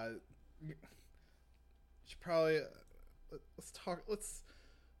 Should probably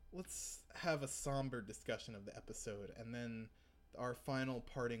let's have a somber discussion of the episode, and then our final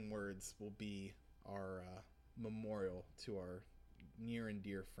parting words will be our memorial to our near and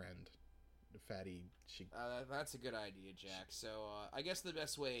dear friend, Fatty. That's a good idea, Jack. So I guess the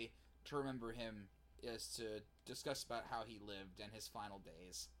best way to remember him is to discuss about how he lived and his final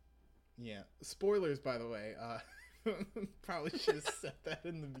days. Yeah. Spoilers, by the way. Probably should have said that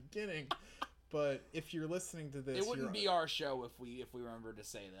in the beginning. But if you're listening to this, it wouldn't be our show if we remembered to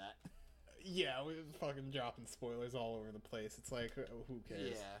say that. Yeah, we're fucking dropping spoilers all over the place. It's like, who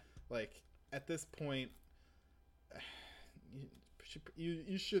cares? Yeah. Like, at this point,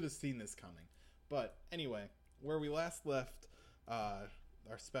 you should have seen this coming. But anyway, where we last left our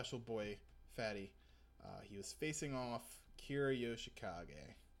special boy Fatty, he was facing off Kira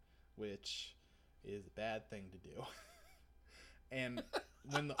Yoshikage, which is a bad thing to do. And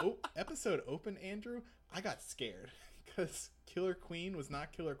when the episode opened, Andrew, I got scared because Killer Queen was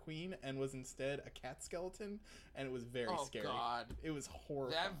not Killer Queen and was instead a cat skeleton, and it was very scary. Oh God, it was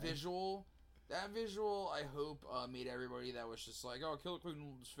horrifying. That visual, I hope made everybody that was just like, "Oh, Killer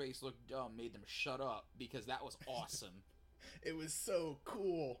Queen's face looked dumb," made them shut up, because that was awesome. It was so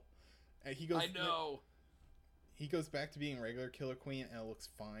cool. And he goes, I know. He goes back to being regular Killer Queen, and it looks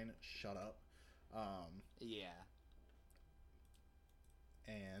fine. Shut up. Yeah.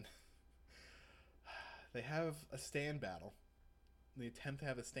 And they have a stand battle. They attempt to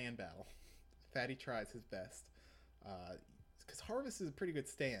have a stand battle. Fatty tries his best. Because Harvest is a pretty good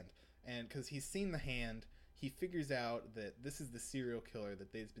stand. And because he's seen the hand, he figures out that this is the serial killer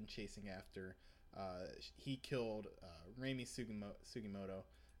that they've been chasing after. He killed Reimi Sugimoto.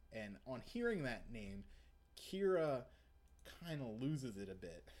 And on hearing that name, Kira kind of loses it a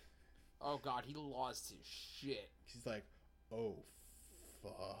bit. Oh God, he lost his shit. She's like, oh,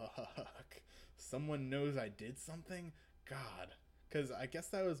 fuck. Someone knows I did something? God. Because I guess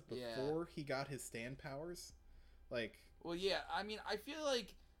that was before he got his stand powers. Like... Well, yeah, I mean, I feel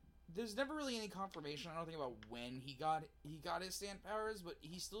like there's never really any confirmation, I don't think, about when he got his stand powers, but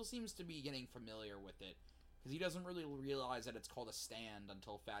he still seems to be getting familiar with it. Because he doesn't really realize that it's called a stand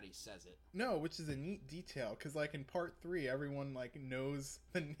until Fatty says it. No, which is a neat detail, because, like, in part 3, everyone, like, knows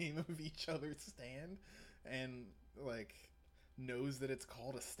the name of each other's stand, and, like, knows that it's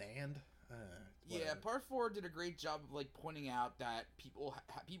called a stand. Yeah, part 4 did a great job of, like, pointing out that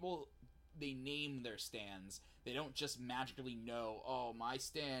people, they name their stands. They don't just magically know, oh, my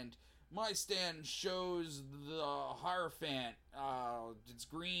stand shows the Hierophant, it's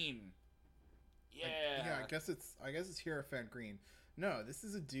green. Yeah. I guess it's Hierophant Green. No, this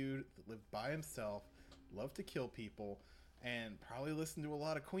is a dude that lived by himself, loved to kill people, and probably listened to a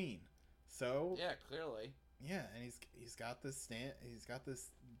lot of Queen. So yeah, clearly. Yeah, and he's got this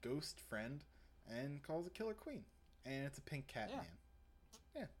ghost friend, and calls it Killer Queen, and it's a pink cat man.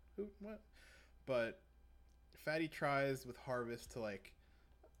 Yeah, what? But Fatty tries with Harvest to like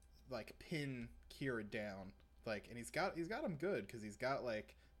pin Kira down, like, and he's got him good because he's got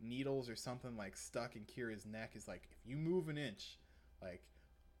like needles or something like stuck in Kira's neck. Is like, if you move an inch, like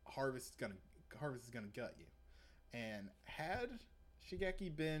Harvest is gonna gut you. And had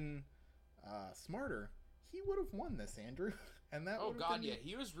Shigeki been smarter, he would have won this, Andrew. And that oh God, yeah,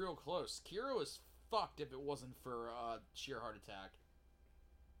 he was real close. Kira was fucked if it wasn't for sheer heart attack.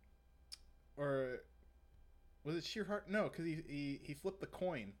 Or was it sheer heart? No, because he flipped the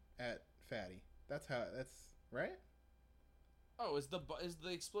coin at Fatty. That's right. Oh, is the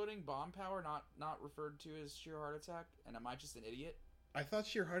exploding bomb power not referred to as sheer heart attack? And am I just an idiot? I thought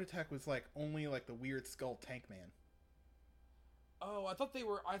sheer heart attack was like only like the weird skull tank man. Oh, I thought they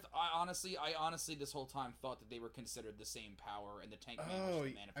were. I honestly, this whole time thought that they were considered the same power, and the Tank Man was the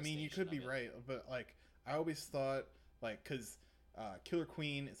manifestation. I mean, you could be right, but like I always thought, like, because Killer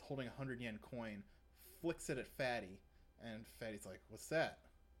Queen is holding a 100 yen coin, flicks it at Fatty, and Fatty's like, "What's that?"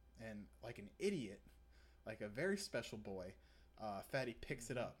 And like an idiot, like a very special boy, Fatty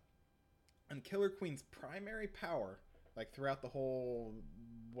picks it up, and Killer Queen's primary power, like throughout the whole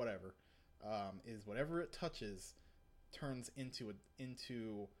whatever, is whatever it touches turns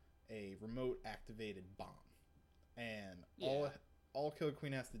into a remote activated bomb, and all Killer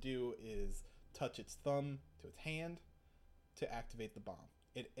Queen has to do is touch its thumb to its hand to activate the bomb.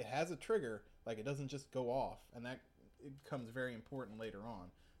 It has a trigger, like it doesn't just go off, and that it becomes very important later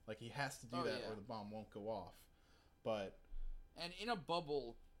on. Like he has to do that or the bomb won't go off. But and in a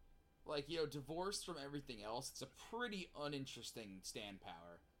bubble, like, you know, divorced from everything else, it's a pretty uninteresting stand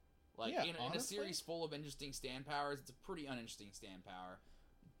power. Like in a series full of interesting stand powers, it's a pretty uninteresting stand power.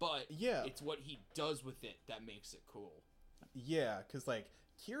 But it's what he does with it that makes it cool. Yeah, because like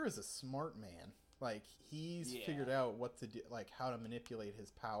Kira's a smart man. Like he's figured out what to do, like how to manipulate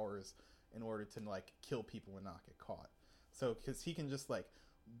his powers in order to like kill people and not get caught. So because he can just like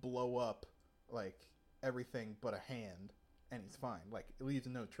blow up like everything but a hand, and he's fine. Like it leaves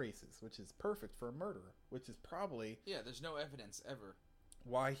no traces, which is perfect for a murderer. Which is probably there's no evidence ever.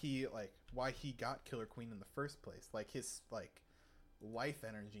 Why he got Killer Queen in the first place. Like his like life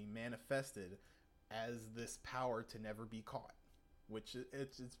energy manifested as this power to never be caught, which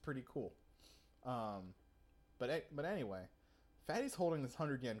it's pretty cool. But anyway, Fatty's holding this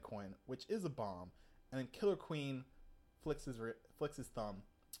 100 yen coin, which is a bomb, and then Killer Queen flicks his thumb,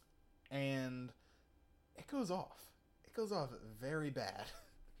 and it goes off. It goes off very bad,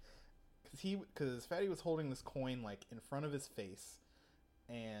 because Fatty was holding this coin like in front of his face,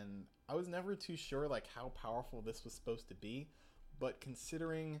 and I was never too sure like how powerful this was supposed to be, but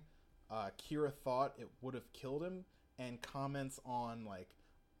considering Kira thought it would have killed him, and comments on like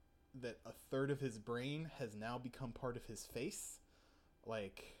that a third of his brain has now become part of his face,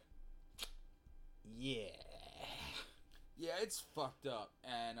 like, yeah, it's fucked up.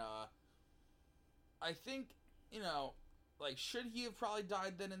 And I think, you know, like, should he have probably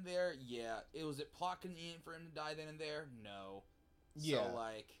died then and there? Yeah. Was it plot convenient for him to die then and there? No. Yeah. So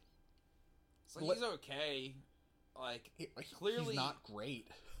like, he's okay. Like, clearly he's not great.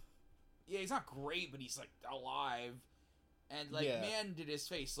 Yeah, he's not great, but he's like alive. And like, man, did his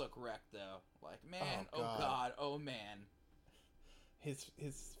face look wrecked though? Like, man, oh god, oh man. His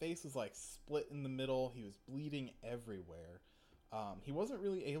face was like split in the middle. He was bleeding everywhere. He wasn't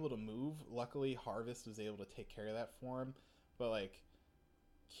really able to move. Luckily, Harvest was able to take care of that for him. But like,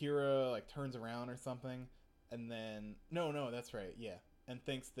 Kira like turns around or something, and then no, that's right, yeah, and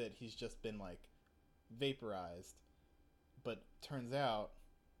thinks that he's just been like vaporized, but turns out,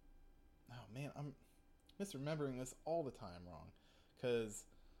 oh man, I'm misremembering this all the time wrong, because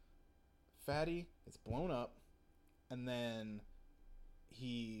Fatty is blown up, and then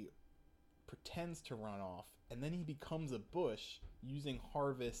he pretends to run off, and then he becomes a bush using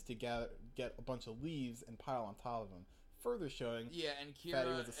Harvest to get a bunch of leaves and pile on top of him, further showing and Fatty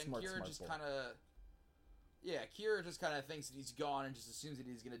was a smart Kira boy. Kira just kind of thinks that he's gone and just assumes that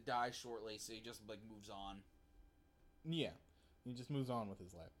he's gonna die shortly, so he just like moves on. Yeah, he just moves on with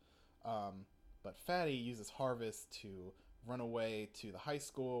his life. But Fatty uses Harvest to run away to the high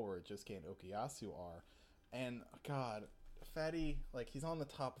school where Josuke and Okuyasu are. And, God, Fatty, like, he's on the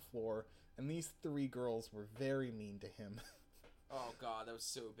top floor, and these three girls were very mean to him. Oh, God, that was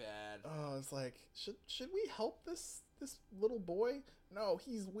so bad. Oh, it's like, should we help this little boy? No,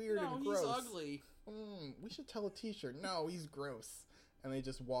 he's weird and gross. No, he's ugly. We should tell a teacher. No, he's gross. And they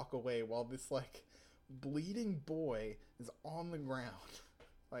just walk away while this, like, bleeding boy is on the ground.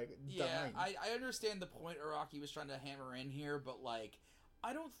 Like, dying. I understand the point Araki was trying to hammer in here, but, like,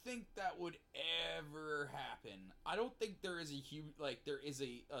 I don't think that would ever happen. I don't think there is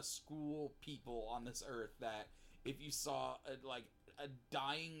a school people on this earth that if you saw a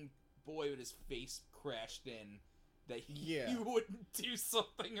dying boy with his face crashed in, that you wouldn't do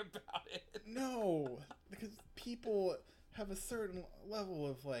something about it. No, because people have a certain level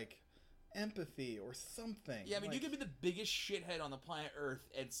of, like, empathy or something. Yeah, I mean, you could be the biggest shithead on the planet Earth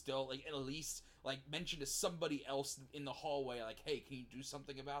and still, like, at least, like, mention to somebody else in the hallway, like, hey, can you do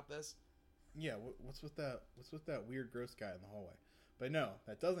something about this? Yeah, what's with that weird gross guy in the hallway? But no,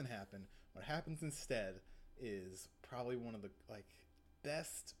 that doesn't happen. What happens instead is probably one of the, like,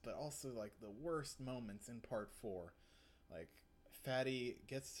 best but also, like, the worst moments in part 4. Like, Fatty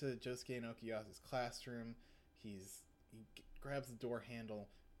gets to Josuke and Okuyasu's classroom. He grabs the door handle.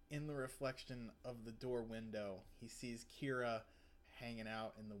 In the reflection of the door window, he sees Kira hanging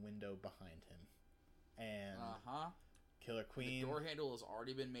out in the window behind him. And Killer Queen... The door handle has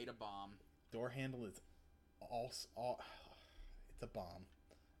already been made a bomb. Door handle is all it's a bomb.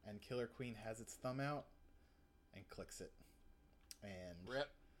 And Killer Queen has its thumb out and clicks it. And Rip.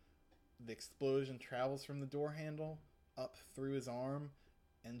 The explosion travels from the door handle up through his arm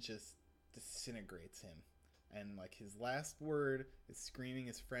and just disintegrates him. And like his last word is screaming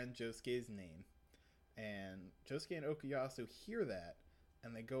his friend Josuke's name. And Josuke and Okuyasu hear that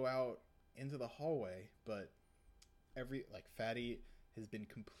and they go out into the hallway, but Fatty has been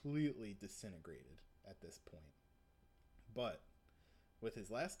completely disintegrated at this point. But with his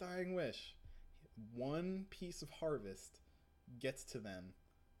last dying wish, one piece of harvest gets to them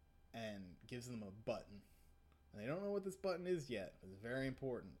and gives them a button. And they don't know what this button is yet. It's very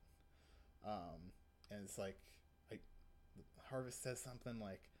important. And it's like Harvest says something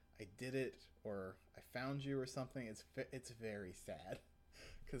like, "I did it," or "I found you," or something. It's very sad.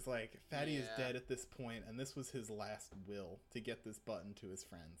 Because, like, Fatty is dead at this point, and this was his last will to get this button to his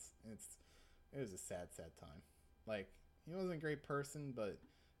friends. It was a sad, sad time. Like, he wasn't a great person, but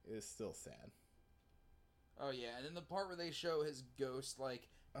it was still sad. Oh, yeah, and then the part where they show his ghost, like,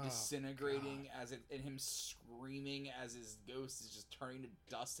 disintegrating and him screaming as his ghost is just turning to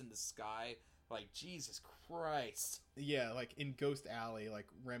dust in the sky. Like, Jesus Christ. Yeah, like, in Ghost Alley, like,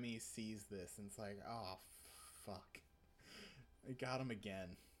 Remy sees this, and it's like, oh, fuck. They got him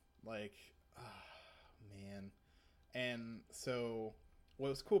again. Like, man. And so, what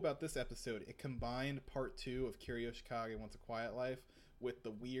was cool about this episode, it combined part 2 of Kiryoshikage Once a Quiet Life with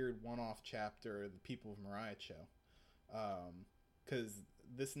the weird one-off chapter, The People of Mirai Cho. Because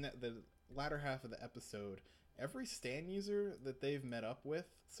the latter half of the episode, every stand user that they've met up with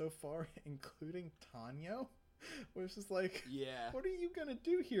so far, including Tanyo, was just like, yeah, what are you gonna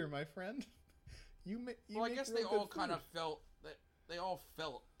do here, my friend? Well, I guess they all kind of felt that they all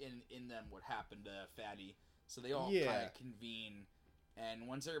felt in them what happened to Fatty, so they all kind of convene. And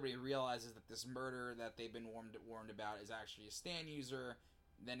once everybody realizes that this murder that they've been warned about is actually a stand user,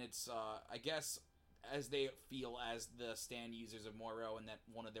 then it's I guess as they feel as the stand users of Moro and that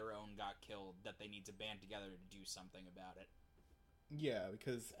one of their own got killed, that they need to band together to do something about it. Yeah,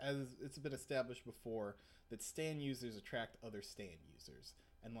 because as it's been established before, that stand users attract other stand users.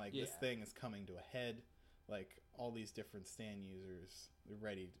 And, like, this thing is coming to a head. Like, all these different stand users are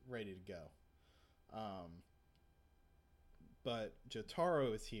ready to go. But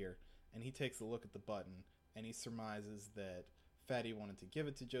Jotaro is here, and he takes a look at the button, and he surmises that Fatty wanted to give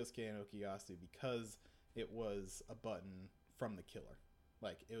it to Josuke and Okuyasu because it was a button from the killer.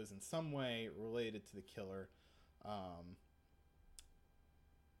 Like, it was in some way related to the killer.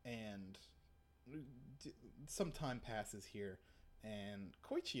 And some time passes here, and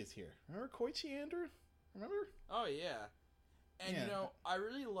Koichi is here. Remember Koichi, Andrew? Remember? Oh, yeah. And, you know, I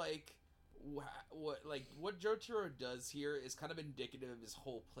really like what Jotaro does here is kind of indicative of his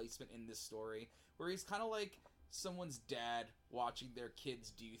whole placement in this story, where he's kind of like someone's dad watching their kids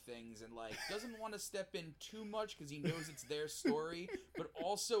do things and, like, doesn't want to step in too much because he knows it's their story, but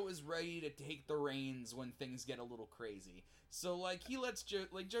also is ready to take the reins when things get a little crazy. So, like, he lets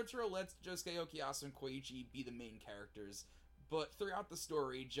Jotaro lets Josuke, Okuyasu, and Koichi be the main characters, but throughout the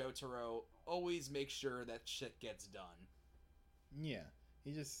story, Jotaro always makes sure that shit gets done. Yeah,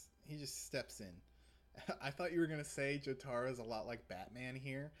 he just steps in. I thought you were gonna say Jotaro's a lot like Batman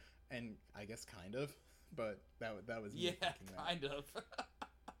here, and I guess kind of, but that was me thinking that. Kind of.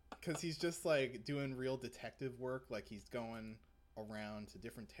 Because he's just like doing real detective work, like he's going around to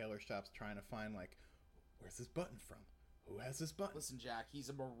different tailor shops trying to find, like, where's this button from? Who has this button? Listen, Jack, he's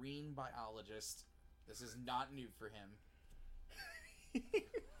a marine biologist. This is not new for him.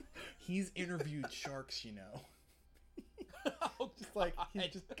 He's interviewed sharks, you know. Oh, just like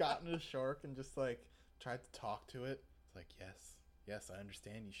he's just gotten a shark and just like tried to talk to it. It's like, yes, I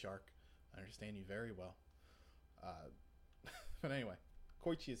understand you, shark. I understand you very well. But anyway,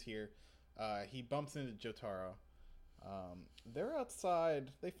 Koichi is here. He bumps into Jotaro. They're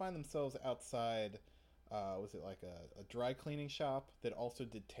outside. They find themselves outside. Was it like a dry cleaning shop that also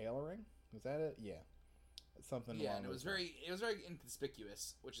did tailoring? Was that it? Yeah, something. Yeah, and it was very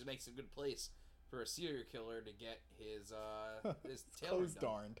inconspicuous, which makes a good place for a serial killer to get his clothes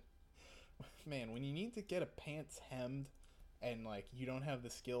darned. Man, when you need to get a pants hemmed and, like, you don't have the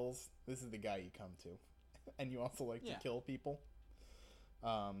skills, this is the guy you come to. And you also like to kill people.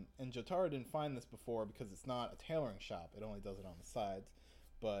 And Jotaro didn't find this before because it's not a tailoring shop. It only does it on the sides.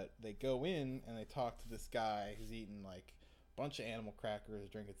 But they go in and they talk to this guy who's eating, like, a bunch of animal crackers,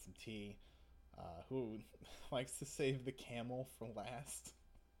 drinking some tea, who likes to save the camel for last.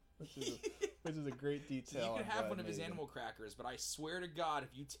 which is a great So detail. you can have one of his animal crackers, but I swear to God,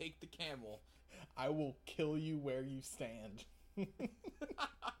 if you take the camel, I will kill you where you stand.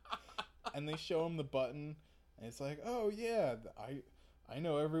 And they show him the button, and it's like, oh yeah, I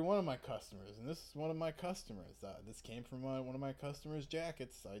know every one of my customers, and this is one of my customers. This came from one of my customers'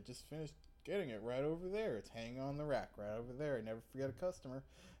 jackets. I just finished getting it right over there. It's hanging on the rack right over there. I never forget a customer.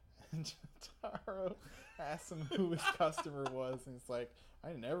 And Jotaro asks him who his customer was, and he's like,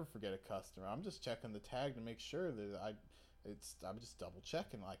 I never forget a customer. I'm just checking the tag to make sure that I'm just double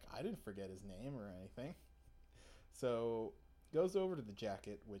checking. Like, I didn't forget his name or anything. So goes over to the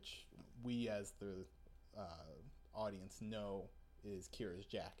jacket, which we as the audience know is Kira's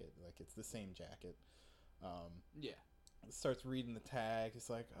jacket. Like, it's the same jacket. Yeah. Starts reading the tag. It's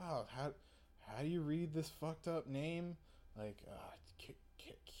like, oh, how do you read this fucked up name? Like,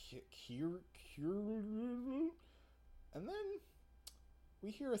 and then we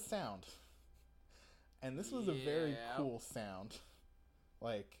hear a sound, and this was a very cool sound.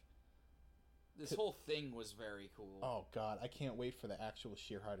 Like, this whole thing was very cool. Oh god, I can't wait for the actual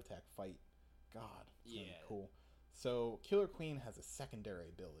sheer heart attack fight. God, it's gonna be cool. So Killer Queen has a secondary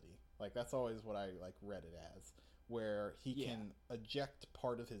ability. Like, that's always what I read it as, where he can eject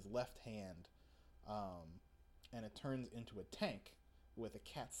part of his left hand, and it turns into a tank with a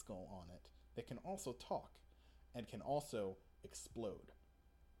cat skull on it that can also talk and can also explode.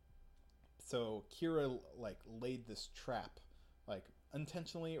 So Kira laid this trap,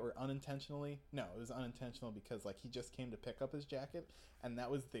 intentionally or unintentionally. No, it was unintentional, because he just came to pick up his jacket, and that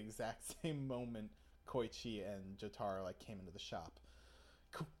was the exact same moment Koichi and Jotaro came into the shop.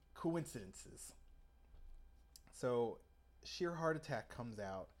 Coincidences. So sheer heart attack comes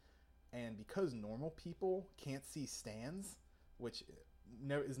out, and because normal people can't see stands, which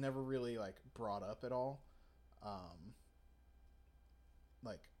is never really brought up at all,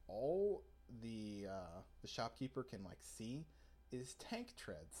 all the shopkeeper can see is tank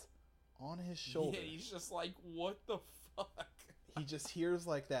treads on his shoulder. Yeah, he's just like, what the fuck? He just hears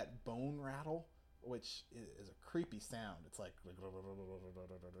that bone rattle, which is a creepy sound. It's like,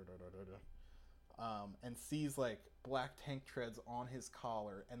 and sees black tank treads on his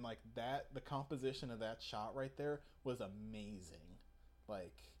collar, and the composition of that shot right there was amazing.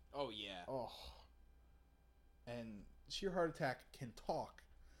 Oh yeah. Oh. And sheer heart attack can talk,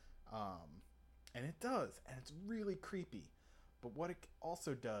 and it does, and it's really creepy. But what it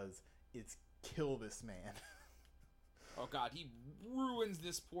also does is kill this man. Oh god, he ruins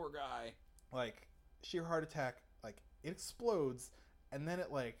this poor guy. Sheer heart attack, it explodes, and then it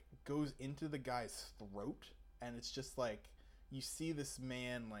goes into the guy's throat, and it's just you see this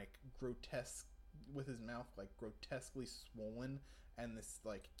man grotesque, with his mouth grotesquely swollen, and this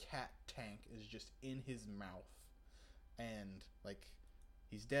cat tank is just in his mouth, and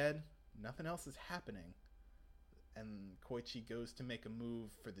he's dead. Nothing else is happening. And Koichi goes to make a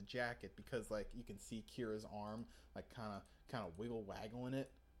move for the jacket, because you can see Kira's arm kind of wiggle waggling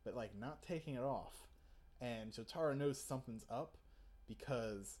it, but not taking it off. And Jotaro knows something's up,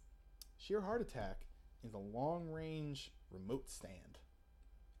 because sheer heart attack is a long range remote stand.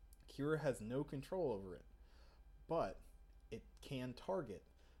 Kira has no control over it, but it can target.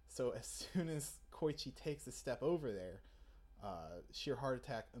 So as soon as Koichi takes a step over there, sheer heart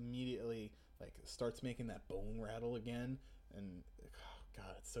attack immediately starts making that bone rattle again, and oh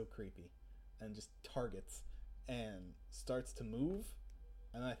god, it's so creepy, and just targets and starts to move,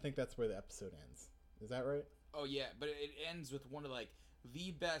 and I think that's where the episode ends. Is that right? Oh yeah, but it ends with one of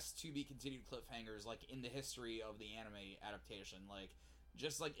the best to be continued cliffhangers in the history of the anime adaptation.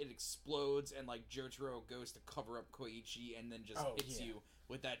 Just it explodes, and Jotaro goes to cover up Koichi, and then just hits you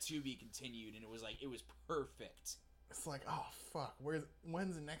with that to be continued, and it was perfect. It's oh fuck,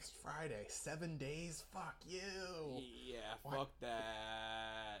 when's the next Friday? 7 days? Fuck you. Yeah, fuck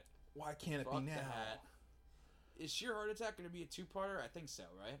that. Why can't it be now? That. Is Sheer Heart Attack going to be a 2-parter? I think so,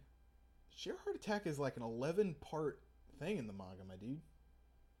 right? Sheer Heart Attack is an 11-part thing in the manga, my dude.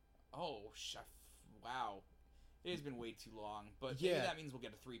 Oh, wow. It has been way too long, but maybe that means we'll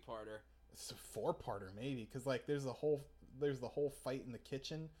get a 3-parter. It's a 4-parter, maybe, because there's the whole fight in the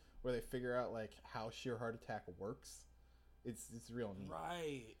kitchen where they figure out how sheer heart attack works. It's real neat,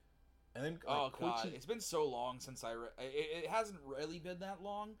 right? And then God, it's been so long since I read. It hasn't really been that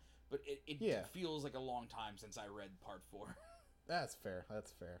long, but it feels like a long time since I read part 4. That's fair.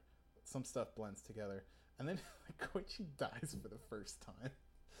 Some stuff blends together, and then Koichi dies for the first time.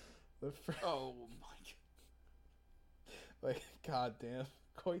 Oh my god! Goddamn,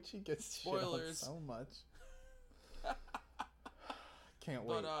 Koichi gets spoilers shit on so much. Can't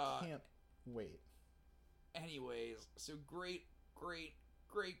wait. Anyways, so great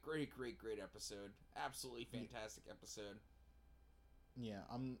great episode. Absolutely fantastic episode. Yeah,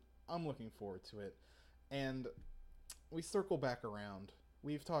 I'm looking forward to it. And we circle back around.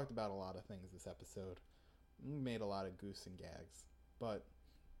 We've talked about a lot of things this episode. We made a lot of goose and gags, but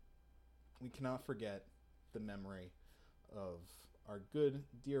we cannot forget the memory of our good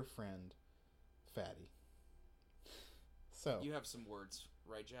dear friend Fatty. So you have some words,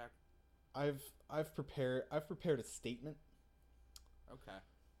 right, Jack? I've prepared a statement. Okay.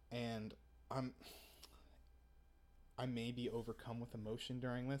 And I may be overcome with emotion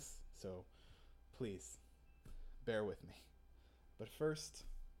during this, so please bear with me. But first,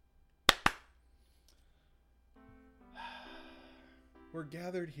 we're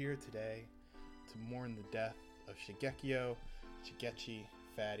gathered here today to mourn the death of Shigekio Shigechi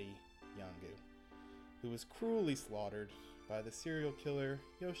Fatty Yangu, who was cruelly slaughtered by the serial killer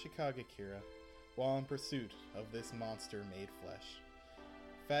Yoshikage Kira while in pursuit of this monster made flesh.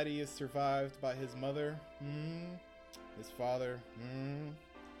 Fatty is survived by his mother, his father,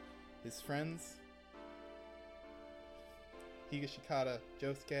 his friends, Higashikata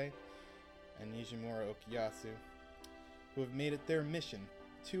Josuke and Nijimura Okuyasu, who have made it their mission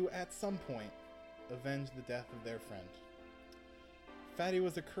to, at some point, avenge the death of their friend. Fatty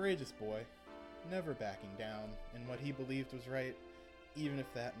was a courageous boy, never backing down in what he believed was right, even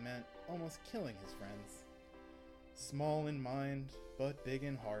if that meant almost killing his friends. Small in mind, but big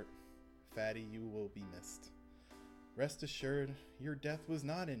in heart, Fatty, you will be missed. Rest assured, your death was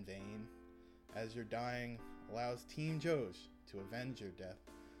not in vain, as your dying allows Team Joj to avenge your death,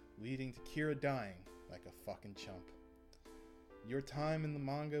 leading to Kira dying like a fucking chump. Your time in the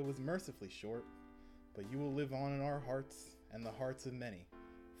manga was mercifully short, but you will live on in our hearts and the hearts of many,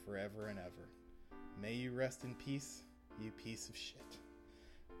 forever and ever. May you rest in peace, you piece of shit.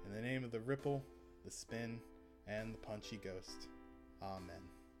 In the name of the Ripple, the Spin, and the Punchy Ghost. Amen.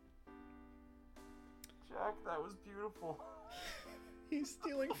 Jack, that was beautiful. He's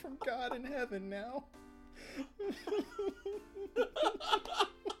stealing from God in heaven now. He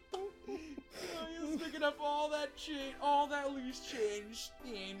was picking up all that change, all that loose change.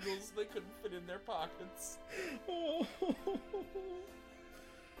 The angels, they couldn't fit in their pockets. Oh.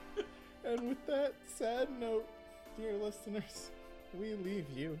 And with that sad note, dear listeners, we leave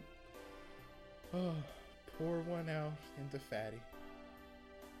you. Oh, pour one out into Fatty.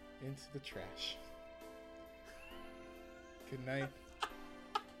 Into the trash. Good night,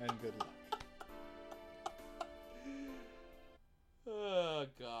 and good luck. Oh,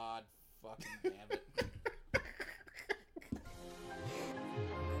 God. Fucking damn it.